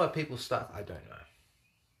 How are people stuck? I don't know.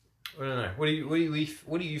 I don't know. What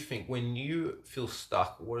do you think when you feel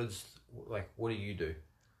stuck? What do you do?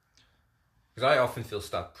 Because I often feel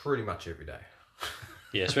stuck pretty much every day.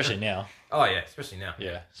 Yeah, especially now. Oh yeah, especially now.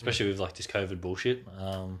 Yeah, especially with like this COVID bullshit.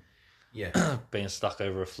 Yeah. Being stuck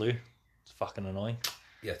over a flu, it's fucking annoying.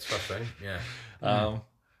 Yeah, it's frustrating. Yeah.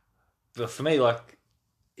 But for me, like,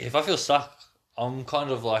 if I feel stuck, I'm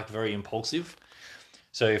kind of like very impulsive.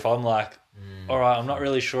 So if I'm like, all right, I'm not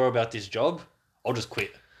really sure about this job, I'll just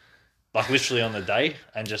quit. Like literally on the day,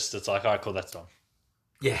 and just it's like, all right, cool, that's done.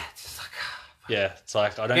 Yeah, it's just like. Yeah, it's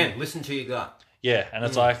like I don't. Again, listen to your gut. Yeah, and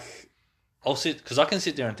it's like I'll sit because I can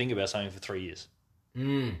sit there and think about something for 3 years.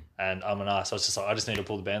 And I'm an ass. So it's just like I just need to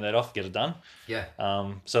pull the band-aid off, get it done. Yeah.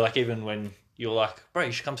 So like even when you're like, bro,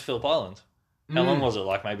 you should come to Phillip Island. How long was it?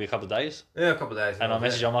 Like maybe a couple of days? Yeah, a couple of days. And I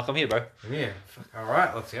message you, I'm like, I'm here, bro. Yeah. All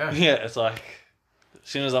right, let's go. Yeah, it's like as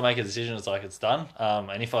soon as I make a decision, it's like it's done.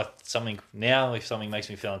 And if something makes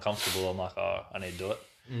me feel uncomfortable, I'm like, oh, I need to do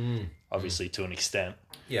it. Obviously, to an extent.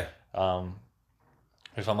 Yeah.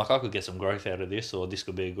 If I'm like, I could get some growth out of this, or this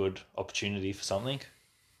could be a good opportunity for something.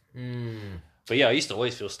 But yeah, I used to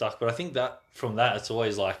always feel stuck. But I think that from that, it's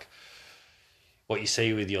always like what you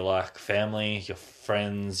see with your like family, your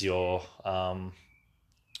friends, your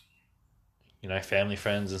family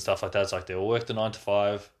friends and stuff like that. It's like they all work the 9 to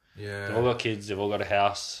 5. Yeah. They've all got kids. They've all got a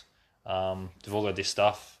house. They've all got this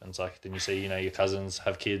stuff. And it's like then you see, your cousins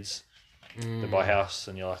have kids. They buy a house,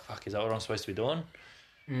 and you're like, fuck, is that what I'm supposed to be doing?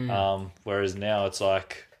 Whereas now it's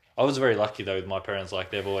like, I was very lucky though with my parents.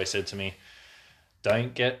 Like they've always said to me,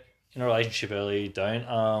 don't get in a relationship early. Don't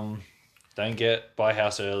buy a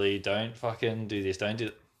house early. Don't fucking do this. Don't do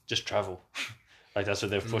it. Just travel. Like that's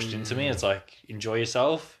what they've pushed into me. It's like, enjoy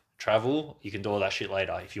yourself, travel. You can do all that shit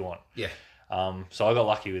later if you want. Yeah. So I got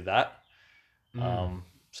lucky with that.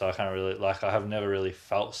 So I can't really I've never really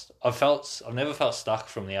I've never felt stuck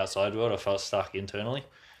from the outside world. I felt stuck internally.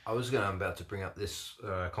 I'm about to bring up this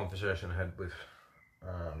conversation I had with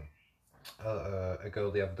a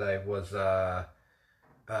girl the other day. Was I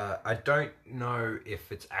don't know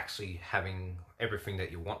if it's actually having everything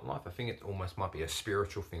that you want in life. I think it almost might be a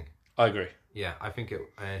spiritual thing. I agree. Yeah, I think it.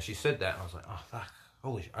 And she said that, and I was like, oh fuck,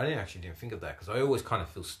 holy shit. I didn't think of that, because I always kind of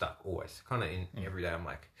feel stuck. Always, kind of in every day. I'm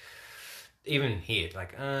like, even here,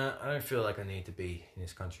 like I don't feel like I need to be in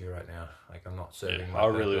this country right now. Like I'm not serving. I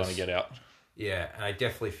really want to get out. Yeah, and I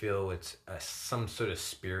definitely feel it's some sort of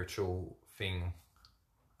spiritual thing.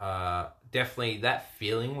 Definitely that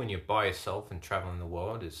feeling when you're by yourself and traveling the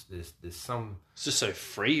world is there's some. It's just so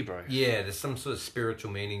free, bro. Yeah, there's some sort of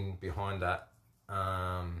spiritual meaning behind that.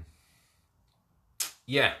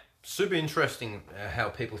 Yeah, super interesting how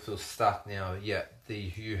people feel stuck now. Yeah,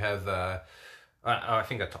 you have. I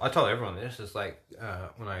think I told everyone this. It's like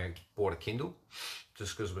when I bought a Kindle,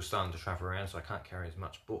 just because we're starting to travel around, so I can't carry as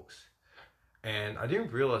much books. And I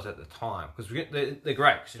didn't realize at the time, because they're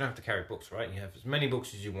great, because you don't have to carry books, right? You have as many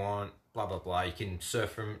books as you want, blah, blah, blah. You can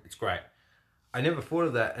surf them. It's great. I never thought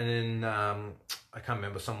of that. And then I can't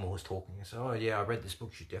remember, someone was talking. I said, oh, yeah, I read this book.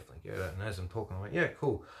 You should definitely get it. And as I'm talking, I went, yeah,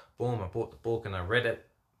 cool. Boom, I bought the book and I read it,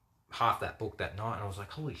 half that book that night. And I was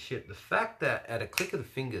like, holy shit. The fact that at a click of the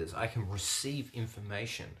fingers, I can receive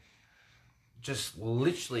information. Just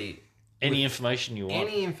literally. Any information you want.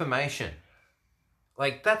 Any information.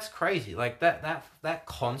 Like, that's crazy. Like, that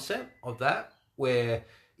concept of that, where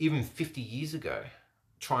even 50 years ago,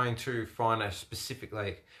 trying to find a specific,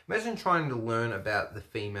 like, imagine trying to learn about the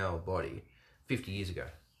female body 50 years ago.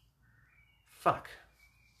 Fuck.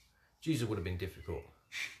 Jeez, it would have been difficult.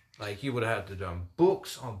 Like, you would have had to do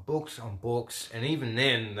books on books on books, and even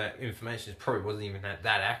then, that information probably wasn't even that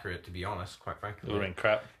accurate, to be honest, quite frankly. It would have been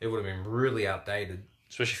crap. It would have been really outdated.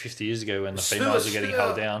 Especially 50 years ago when the females were getting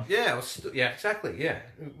held down. Yeah, exactly. Yeah,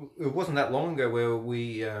 it wasn't that long ago where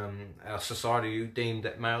we, our society deemed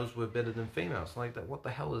that males were better than females. Like that, what the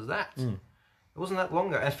hell is that? It wasn't that long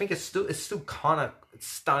ago. I think it's still kind of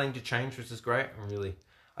starting to change, which is great. And really,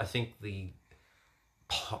 I think the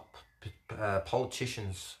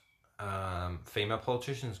politicians, female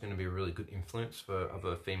politicians, are going to be a really good influence for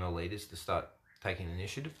other female leaders to start taking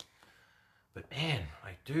initiative. But man,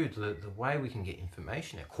 like, dude, the way we can get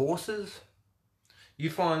information at courses, you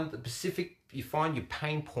find your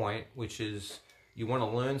pain point, which is you want to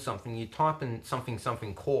learn something, you type in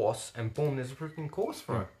something course, and boom, there's a freaking course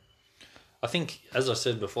for it. I think, as I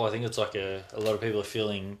said before, I think it's like a lot of people are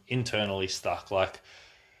feeling internally stuck. Like,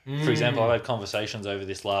 for example, I've had conversations over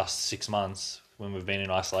this last 6 months when we've been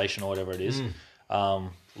in isolation or whatever it is,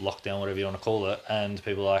 lockdown, whatever you want to call it, and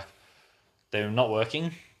people are like, they're not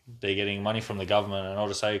working. They're getting money from the government, and I'll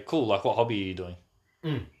just say, cool, like, what hobby are you doing?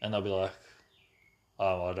 And they'll be like,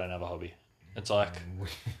 oh, well, I don't have a hobby. It's like,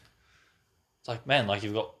 man, like,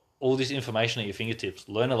 you've got all this information at your fingertips.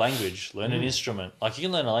 Learn a language, learn an instrument. Like, you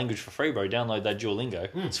can learn a language for free, bro. Download that Duolingo.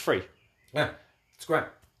 It's free. Yeah, it's great.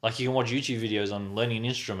 Like, you can watch YouTube videos on learning an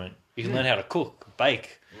instrument. You can learn how to cook,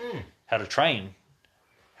 bake, how to train,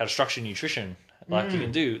 how to structure nutrition. Like, you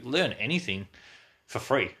can learn anything for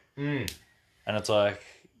free. And it's like,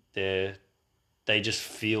 they just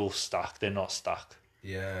feel stuck. They're not stuck.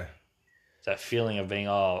 Yeah. It's that feeling of being,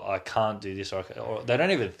 oh, I can't do this. Or they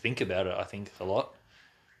don't even think about it, I think, a lot.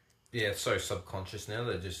 Yeah, it's so subconscious now.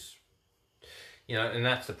 They're just, and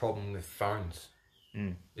that's the problem with phones.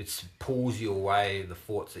 It pulls you away the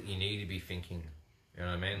thoughts that you need to be thinking. You know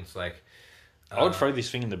what I mean? It's like... I would throw this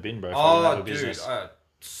thing in the bin, bro, if I didn't have a business.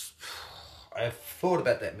 I've thought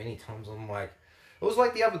about that many times. I'm like... It was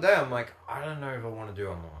like the other day, I'm like, I don't know if I want to do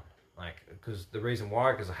online. Like, because the reason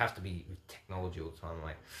why, because I have to be with technology all the time. I'm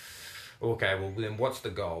like, okay, well, then what's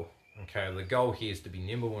the goal? Okay, the goal here is to be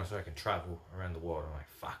nimble so I can travel around the world. I'm like,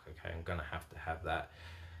 fuck, okay, I'm going to have that.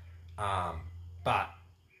 But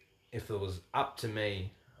if it was up to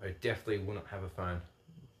me, I definitely wouldn't have a phone.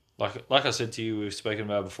 Like I said to you, we've spoken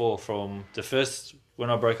about before, from the first,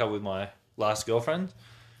 when I broke up with my last girlfriend,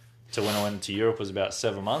 to when I went to Europe was about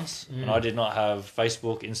 7 months. And I did not have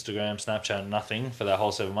Facebook, Instagram, Snapchat, nothing for that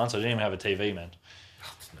whole 7 months. I didn't even have a TV, man.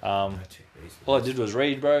 All I did was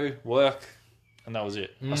read, bro, work, and that was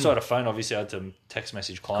it. I still had a phone, obviously. I had to text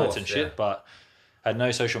message clients and shit, but I had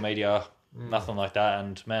no social media, nothing like that.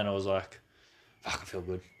 And, man, I was like, fuck, I feel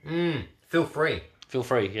good. Feel free. Feel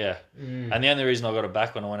free, yeah. And the only reason I got it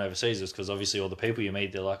back when I went overseas is because obviously all the people you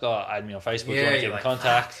meet, they're like, oh, add me on Facebook, you want to get in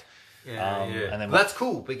contact. Fuck. Yeah. And then that's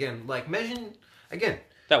cool. But again, like, imagine,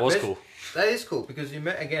 that was cool. That is cool because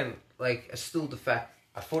again, like, still the fact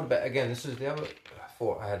I thought about again. This is the other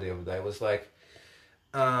thought I had the other day was like,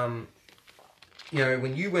 when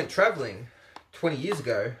you went traveling 20 years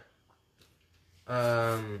ago,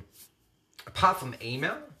 apart from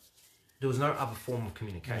email, there was no other form of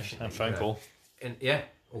communication and phone call,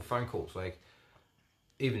 or phone calls. Like,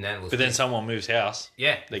 even then, but then someone moves house.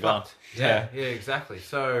 Yeah, they're gone. Yeah, exactly.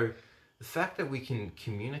 So the fact that we can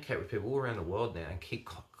communicate with people all around the world now and keep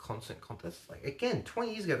constant contact, like, again,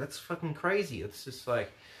 20 years ago, that's fucking crazy. It's just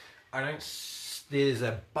like, there's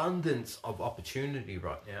abundance of opportunity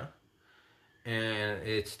right now, and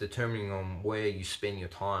it's determining on where you spend your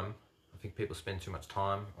time. I think people spend too much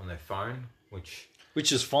time on their phone, which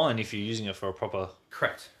is fine if you're using it for a proper...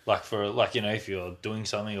 Correct. If you're doing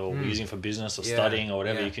something or using it for business or studying or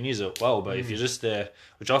whatever, you can use it well. But if you're just there,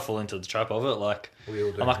 which I fall into the trap of it, like,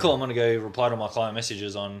 I'm like, cool, I'm going to go reply to my client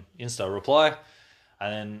messages on Insta, reply,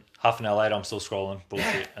 and then half an hour later, I'm still scrolling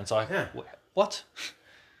bullshit. And it's like, what?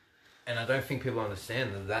 And I don't think people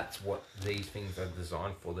understand that that's what these things are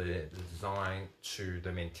designed for. They're designed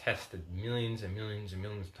they've been tested millions and millions and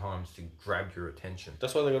millions of times to grab your attention.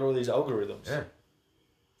 That's why they got all these algorithms. Yeah.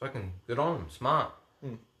 Fucking good on them, smart.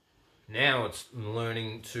 Now it's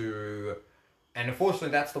learning to, and unfortunately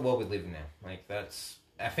that's the world we live in now. Like,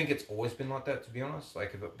 I think it's always been like that, to be honest.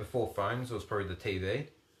 Like, before phones, it was probably the TV,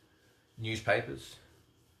 newspapers,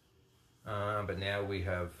 but now we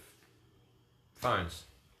have phones.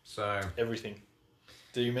 So everything.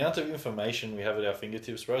 The amount of information we have at our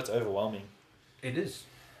fingertips, bro, it's overwhelming. It is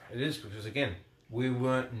because, again, we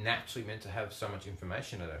weren't naturally meant to have so much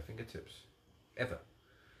information at our fingertips, ever.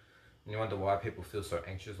 And you wonder why people feel so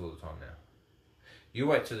anxious all the time now. You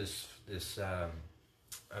wait till this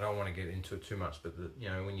I don't want to get into it too much, but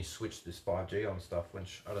when you switch this 5G on stuff,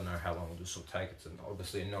 which I don't know how long this will take. It's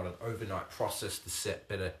obviously not an overnight process to set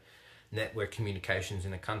better network communications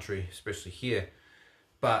in a country, especially here.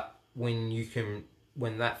 But when you can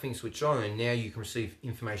when that thing switched on, and now you can receive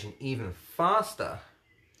information even faster.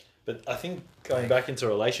 But I think going back into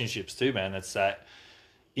relationships too, man, it's that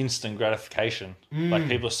instant gratification. Like,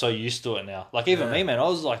 people are so used to it now. Like, even me, man, I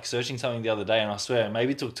was like searching something the other day, and I swear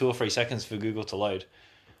maybe it took 2 or 3 seconds for Google to load.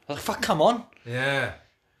 I was like, fuck, come on. Yeah.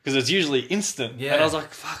 Because it's usually instant. Yeah. And I was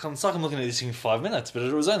like, fuck, it's like I'm looking at this in 5 minutes, but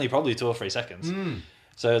it was only probably 2 or 3 seconds.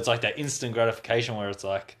 So it's like that instant gratification where it's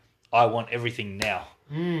like, I want everything now.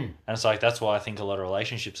 And it's like, that's why I think a lot of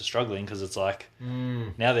relationships are struggling, because it's like,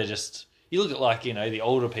 now they're just, you look at like, you know, the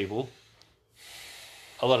older people,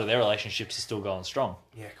 a lot of their relationships are still going strong.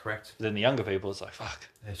 Yeah, correct. But then the younger people, it's like, fuck.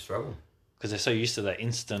 They struggle. Because they're so used to that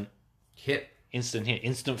instant hit,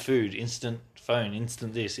 instant food, instant phone,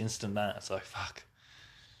 instant this, instant that. It's like, fuck.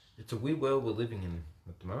 It's a weird world we're living in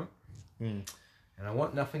at the moment. And I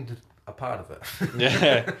want nothing to a part of it.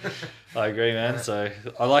 Yeah, I agree, man. So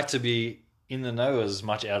I like to be in the know as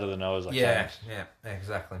much out of the know as I can. Yeah,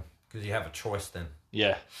 exactly. Because you have a choice then.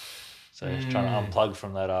 Yeah. So trying to unplug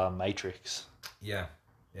from that matrix. Yeah,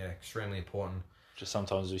 extremely important. Just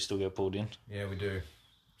sometimes we still get pulled in. Yeah, we do.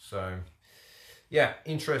 So, yeah,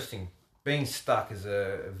 interesting. Being stuck is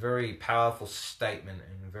a very powerful statement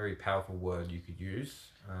and a very powerful word you could use.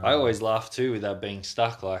 I always laugh too with that being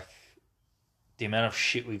stuck. Like, the amount of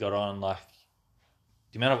shit we got on, like,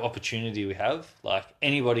 the amount of opportunity we have. Like,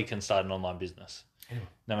 anybody can start an online business.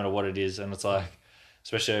 No matter what it is. And it's like,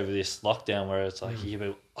 especially over this lockdown where it's like,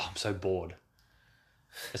 I'm so bored.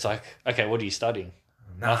 It's like, okay, what are you studying?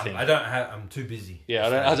 Nothing. I'm too busy. Yeah,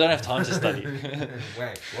 I don't have time to study.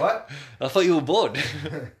 Wait, what? I thought you were bored.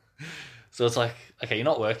 So it's like, okay, you're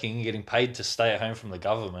not working, you're getting paid to stay at home from the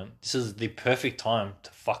government. This is the perfect time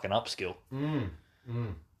to fucking upskill.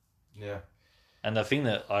 Yeah. And the thing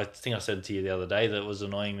that I think I said to you the other day that was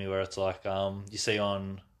annoying me, where it's like, you see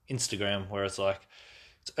on Instagram where it's like,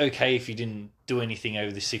 it's okay if you didn't do anything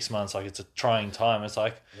over the 6 months, like it's a trying time. It's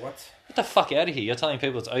like, what? Get the fuck out of here. You're telling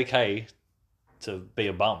people it's okay to be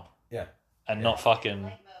a bum. Yeah. And not fucking... So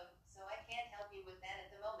I can't help you with that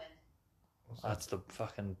at the moment. That's the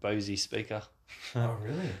fucking Bosey speaker. Oh,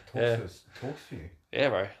 really? Talks to you. Yeah,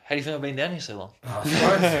 bro. How do you think I've been down here so long?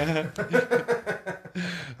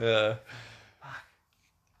 Yeah.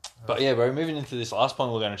 But yeah, bro, moving into this last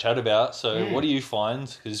point we're going to chat about. So what do you find,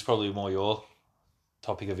 because it's probably more your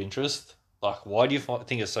topic of interest, like why do you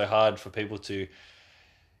think it's so hard for people to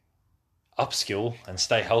upskill and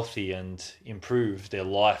stay healthy and improve their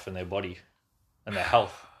life and their body and their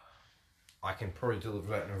health? I can probably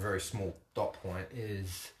deliver that in a very small dot point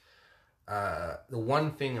is the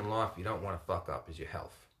one thing in life you don't want to fuck up is your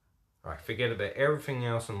health. Right? Forget about everything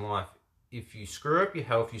else in life. If you screw up your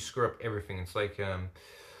health, you screw up everything. It's like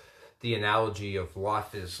the analogy of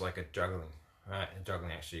life is like a juggling, right? In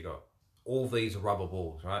juggling, actually, you got all these rubber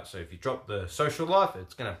balls, right? So if you drop the social life,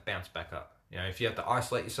 it's going to bounce back up. You know, if you have to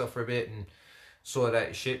isolate yourself for a bit and sort out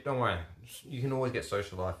your shit, don't worry. You can always get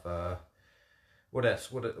social life. What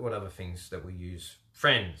else? What other things that we use?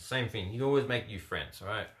 Friends, same thing. You can always make new friends, all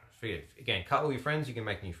right? Again, cut all your friends, you can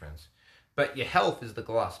make new friends. But your health is the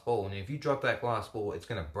glass ball, and if you drop that glass ball, it's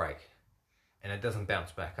going to break, and it doesn't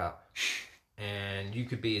bounce back up. And you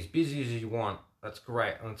could be as busy as you want. That's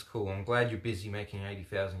great. That's cool. I'm glad you're busy making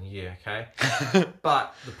 80,000 a year, okay?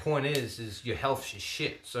 But the point is your health's your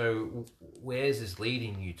shit. So where's this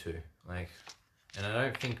leading you to? Like, and I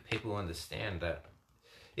don't think people understand that.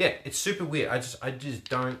 Yeah, it's super weird. I just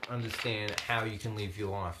don't understand how you can live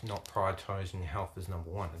your life not prioritizing your health as number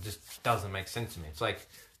one. It just doesn't make sense to me. It's like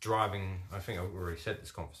driving, I think I've already said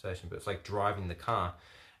this conversation, but it's like driving the car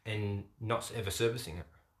and not ever servicing it.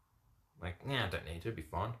 Like, I don't need to, it'll be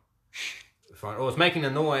fine. Fine. Or it's making a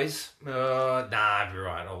noise. Nah, I'll be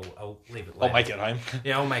right. I'll leave it later. I'll make it home.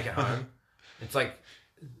 Yeah, I'll make it home. It's like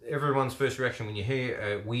everyone's first reaction when you hear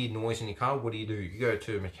a weird noise in your car, what do? You go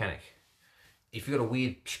to a mechanic. If you've got a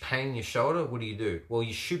weird pain in your shoulder, what do? Well,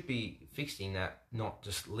 you should be fixing that, not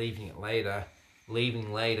just leaving it later.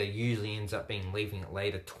 Leaving later usually ends up being leaving it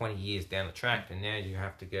later 20 years down the track, and now you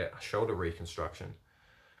have to get a shoulder reconstruction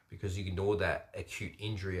because you ignored that acute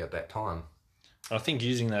injury at that time. I think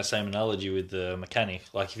using that same analogy with the mechanic,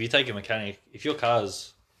 like if you take a mechanic, if your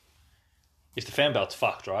car's, if the fan belt's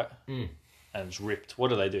fucked, right, and it's ripped, what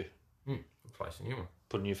do? Replace a new one.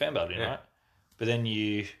 Put a new fan belt in, right? But then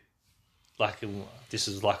you, like, this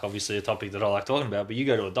is like obviously a topic that I like talking about, but you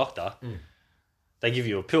go to a doctor, they give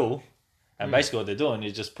you a pill, and basically what they're doing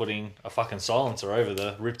is just putting a fucking silencer over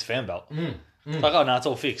the ripped fan belt. Like, oh no, it's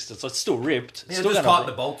all fixed. It's still ripped. It's still just tighten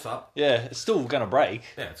the bolts up. Yeah, it's still gonna break.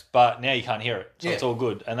 Yeah, but now you can't hear it, so it's all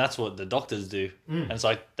good. And that's what the doctors do. And it's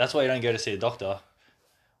like that's why you don't go to see a doctor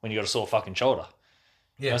when you got a sore fucking shoulder.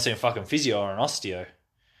 You don't see a fucking physio or an osteo.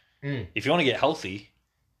 Mm. If you want to get healthy,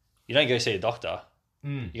 you don't go see a doctor.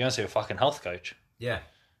 Mm. You go see a fucking health coach. Yeah.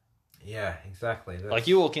 Yeah, exactly. Like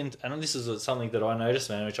you walk in, and this is something that I noticed,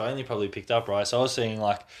 man, which I only probably picked up, right? So I was seeing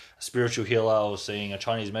like a spiritual healer, I was seeing a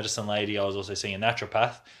Chinese medicine lady, I was also seeing a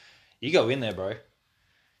naturopath. You go in there, bro,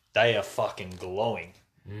 they are fucking glowing.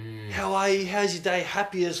 How are you? How's your day?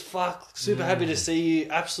 Happy as fuck. Super happy to see you.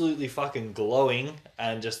 Absolutely fucking glowing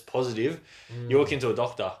and just positive. You walk into a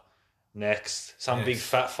doctor. Next. Some big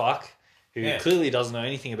fat fuck who clearly doesn't know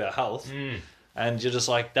anything about health. And you're just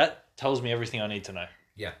like, that tells me everything I need to know.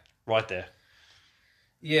 Yeah. Right there.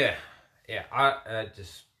 Yeah. Yeah. I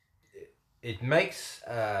just... It makes...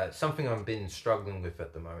 something I've been struggling with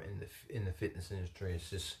at the moment in the fitness industry is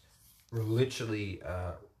just literally...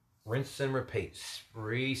 rinse and repeat,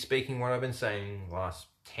 re-speaking what I've been saying last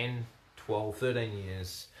 10, 12, 13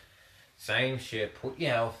 years. Same shit, put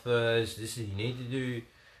your health first. This is, you need to do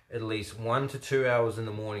at least 1 to 2 hours in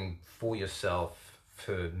the morning for yourself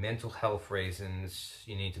for mental health reasons.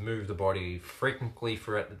 You need to move the body frequently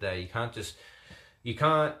throughout the day. You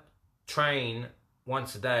can't train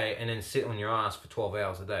once a day and then sit on your ass for 12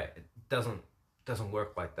 hours a day. It doesn't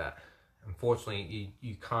work like that. Unfortunately,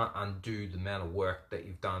 you can't undo the amount of work that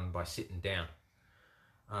you've done by sitting down.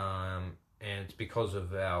 And it's because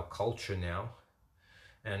of our culture now.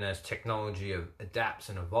 And as technology adapts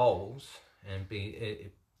and evolves and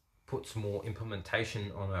it puts more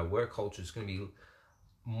implementation on our work culture, it's going to be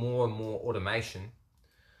more and more automation.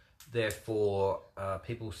 Therefore,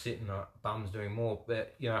 people sitting on bums doing more.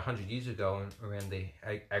 But, 100 years ago, around the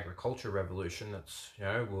agriculture revolution,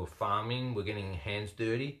 we're farming, we're getting hands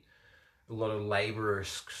dirty. A lot of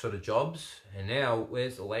labourers sort of jobs, and now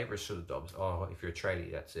where's the labourers sort of jobs? Oh, if you're a tradie,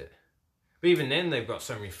 that's it. But even then, they've got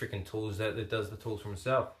so many freaking tools that it does the tools for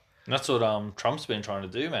himself. And that's what Trump's been trying to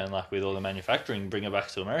do, man. Like with all the manufacturing, bring it back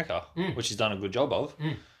to America, which he's done a good job of.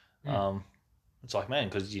 It's like, man,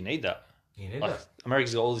 because you need that. You need like, that.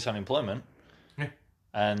 America's got all this unemployment,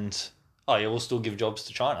 and we'll still give jobs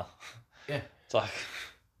to China. Yeah, it's like,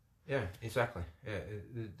 yeah, exactly. Yeah,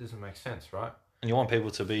 it doesn't make sense, right? And you want people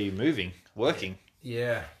to be moving, working.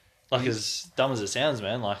 Yeah. Like, as dumb as it sounds,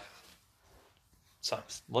 man, like, a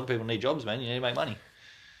lot of people need jobs, man. You need to make money.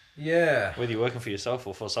 Yeah. Whether you're working for yourself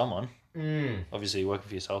or for someone. Obviously, working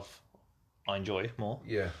for yourself, I enjoy more.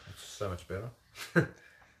 Yeah, it's so much better.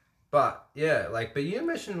 But, yeah, but you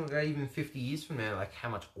mentioned even 50 years from now, how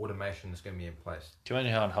much automation is going to be in place. Do you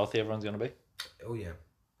imagine how unhealthy everyone's going to be? Oh, yeah.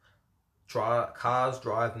 Cars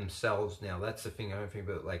drive themselves now. That's the thing I don't think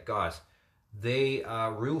about. Guys... They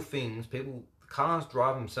are real things. Cars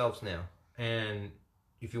drive themselves now. And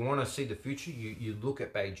if you want to see the future, you look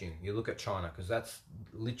at Beijing, you look at China, because that's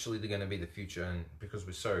literally going to be the future. And because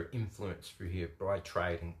we're so influenced through here by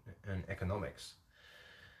trade and economics.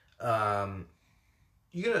 And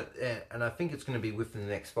I think it's going to be within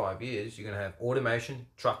the next 5 years, you're going to have automation,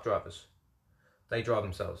 truck drivers. They drive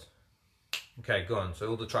themselves. Okay, gone. So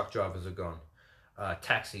all the truck drivers are gone.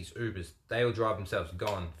 Taxis, Ubers, they all drive themselves,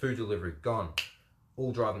 gone. Food delivery, gone.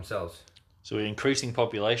 All drive themselves. So we're increasing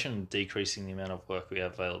population and decreasing the amount of work we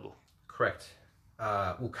have available. Correct.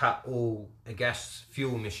 We'll cut all gas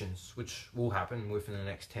fuel emissions, which will happen within the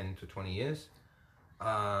next 10 to 20 years.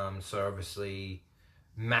 So obviously,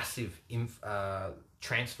 massive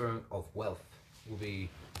transfer of wealth will be...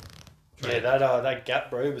 Yeah, that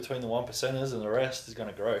gap, bro, between the 1%ers and the rest is going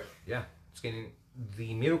to grow. Yeah, it's getting...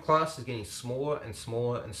 The middle class is getting smaller and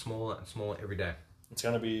smaller and smaller and smaller every day. It's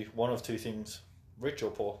going to be one of two things, rich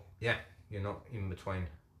or poor. Yeah, you're not in between.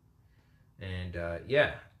 And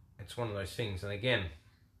it's one of those things. And again,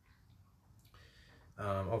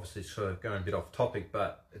 obviously it's sort of going a bit off topic,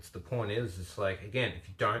 but the point is, again, if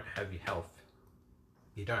you don't have your health,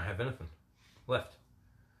 you don't have anything left.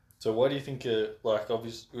 So why do you think,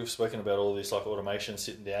 obviously we've spoken about all this, automation,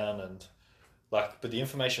 sitting down and... but the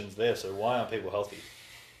information's there, so why aren't people healthy?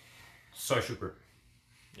 Social group.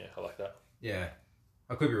 Yeah, I like that. Yeah.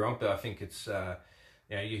 I could be wrong, but I think it's,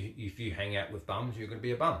 if you hang out with bums, you're going to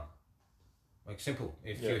be a bum. Simple.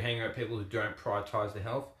 If you hang out with people who don't prioritise their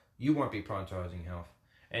health, you wonon't be prioritising health.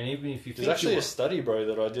 And even if you There's actually a study, bro,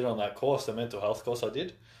 that I did on that course, the mental health course I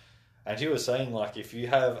did. And he was saying, if you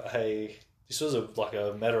have this was a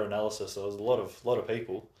meta-analysis, so there was a lot of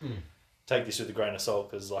people. Take this with a grain of salt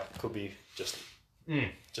because it could be just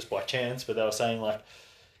by chance, but they were saying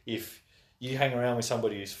if you hang around with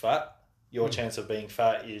somebody who's fat, your chance of being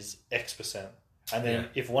fat is X%. And then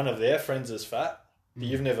if one of their friends is fat that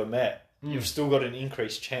you've never met, you've still got an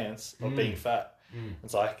increased chance of being fat.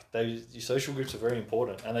 It's your social groups are very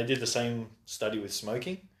important. And they did the same study with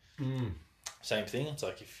smoking. Same thing. It's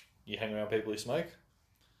if you hang around people who smoke,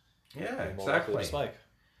 Yeah, you're more likely exactly. to smoke.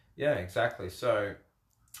 Yeah, exactly. So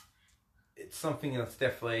it's something that's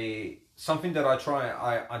definitely something that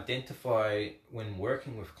I identify when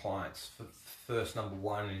working with clients. First, number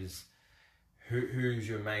one is who's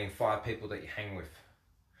your main 5 people that you hang with.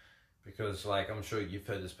 Because, like, I'm sure you've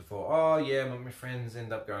heard this before. Oh, yeah, my friends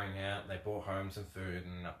end up going out and they brought home some food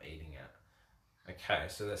and end up eating out. Okay,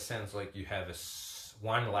 so that sounds like you have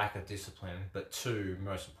one, lack of discipline, but 2,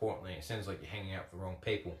 most importantly, it sounds like you're hanging out with the wrong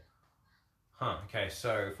people. Okay,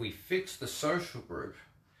 so if we fix the social group,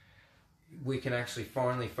 we can actually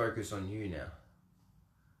finally focus on you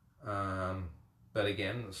now. But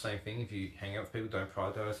again, the same thing, if you hang out with people, don't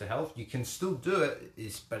prioritize their health, you can still do it,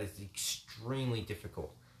 but it's extremely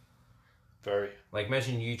difficult. Very. Like,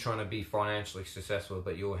 imagine you trying to be financially successful,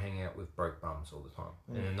 but you're hanging out with broke bums all the time,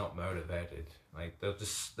 and they're not motivated. Like,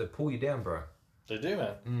 they'll pull you down, bro. They do,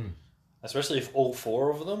 man. Especially if all 4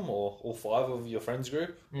 of them or all 5 of your friends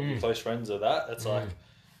group, or your close friends are that. It's like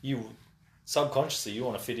you subconsciously you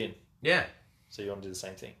want to fit in. Yeah. So you want to do the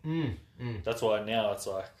same thing. That's why now it's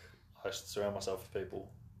like I surround myself with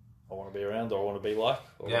people I want to be around, or I want to be like,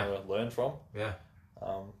 or I want to learn from. Yeah.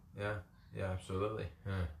 Yeah, absolutely.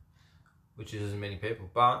 Yeah. Which isn't many people,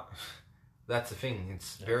 but that's the thing.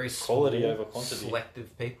 It's very quality small, over quantity.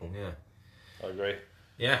 Selective people. Yeah. I agree.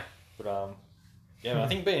 Yeah. But man, I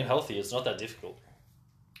think being healthy is not that difficult.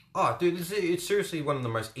 Oh, dude, it's seriously one of the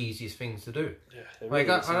most easiest things to do. Yeah. Like,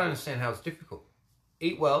 I don't understand how it's difficult.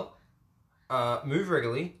 Eat well, move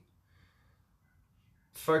regularly,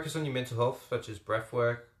 focus on your mental health, such as breath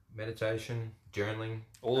work, meditation, journaling,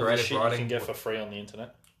 all of the creative shit writing. You can get for free on the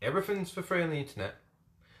internet. Everything's for free on the internet.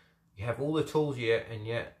 You have all the tools yet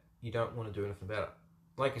you don't want to do anything about it.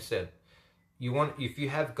 Like I said, if you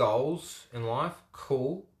have goals in life,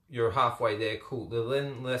 cool. You're halfway there, cool.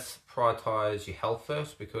 Then let's prioritize your health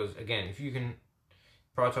first, because again, if you can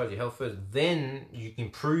prioritize your health first, then you can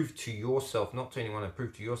prove to yourself, not to anyone,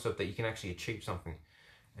 prove to yourself that you can actually achieve something,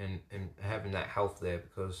 and having that health there.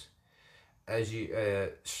 Because as you,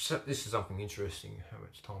 this is something interesting. How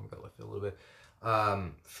much time we got left? A little bit.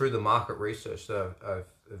 Through the market research that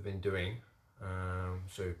I've been doing,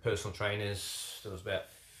 so personal trainers, there was about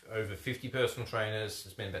over 50 personal trainers,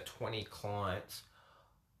 there's been about 20 clients.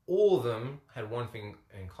 All of them had one thing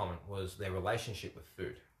in common, was their relationship with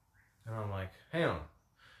food. And I'm like, hang on,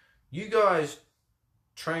 you guys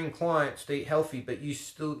train clients to eat healthy, but you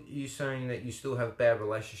saying that you still have a bad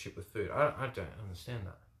relationship with food. I don't understand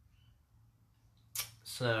that.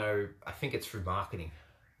 So I think it's through marketing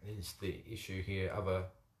is the issue here. Other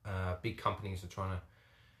big companies are trying to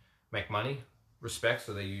make money,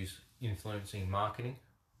 so they use influencing marketing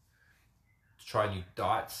to try new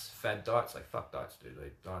diets, fad diets. Like, fuck diets, dude.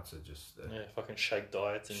 Like, diets are just fucking shake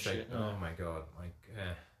diets and shit. Oh my god, like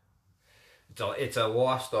it's a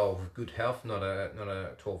lifestyle with good health, not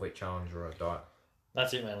a 12-week challenge or a diet.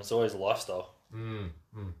 That's it, man. It's always a lifestyle.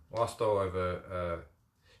 Lifestyle over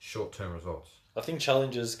short-term results. I think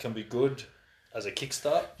challenges can be good as a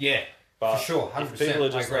kickstart. Yeah, but for sure, 100%. If people are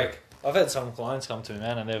just like, I've had some clients come to me,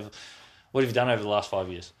 man, and what have you done over the last 5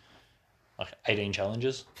 years? Like 18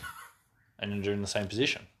 challenges, and you're in the same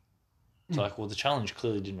position. It's like, well, the challenge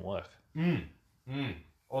clearly didn't work.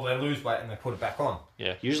 Or they lose weight and they put it back on.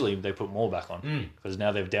 Yeah, usually they put more back on because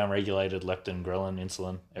now they've down-regulated leptin, ghrelin,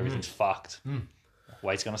 insulin. Everything's fucked.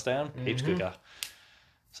 Weight's going to stay on heaps quicker.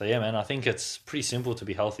 So yeah, man, I think it's pretty simple to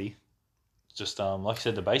be healthy. Just like I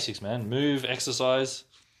said, the basics, man. Move, exercise,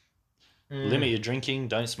 limit your drinking,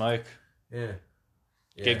 don't smoke. Yeah.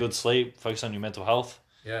 Get good sleep, focus on your mental health.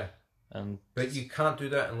 Yeah. And but you can't do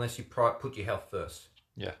that unless you put your health first.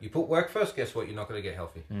 Yeah. You put work first, guess what? You're not going to get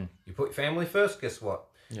healthy. You put family first, guess what?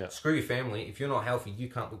 Yeah. Screw your family. If you're not healthy, you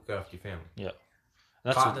can't look after your family. Yeah.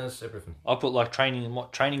 And partners, everything. I put like training.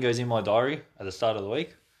 Training goes in my diary at the start of the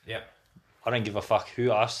week. Yeah. I don't give a fuck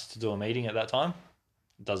who asked to do a meeting at that time.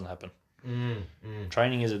 It doesn't happen.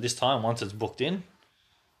 Training is at this time. Once it's booked in,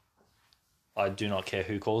 I do not care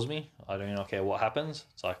who calls me. I do not care what happens.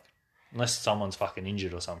 It's like, unless someone's fucking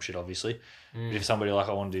injured or some shit, obviously. But if somebody like,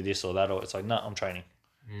 I want to do this or that, or it's like, no, I'm training.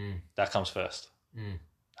 That comes first.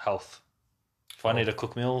 Health. If I need to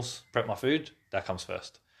cook meals, prep my food, that comes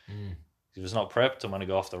first. If it's not prepped, I'm going to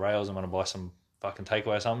go off the rails. I'm going to buy some fucking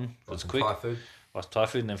takeaway or something. If it's quick. Thai food. Buy some Thai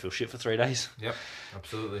food and then feel shit for 3 days. Yep,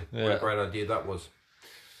 absolutely. Yeah. What a great idea that was.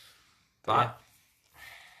 But,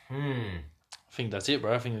 I think that's it,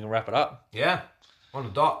 bro. I think we can wrap it up. Yeah, on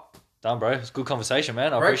the dot. Done, bro. It's a good conversation,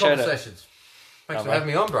 man. I Great appreciate conversations. Thanks No, for mate. having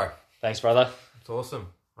me on, bro. it. Thanks, brother. It's awesome.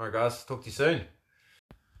 All right, guys. Talk to you soon.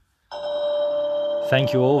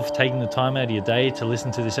 Thank you all for taking the time out of your day to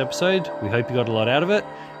listen to this episode. We hope you got a lot out of it.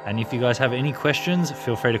 And if you guys have any questions,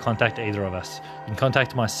 feel free to contact either of us. You can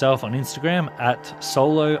contact myself on Instagram at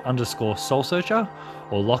solo_soulsearcher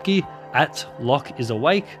or Lachie at Lach is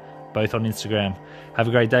awake, both on Instagram. Have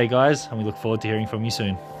a great day, guys, and we look forward to hearing from you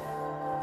soon.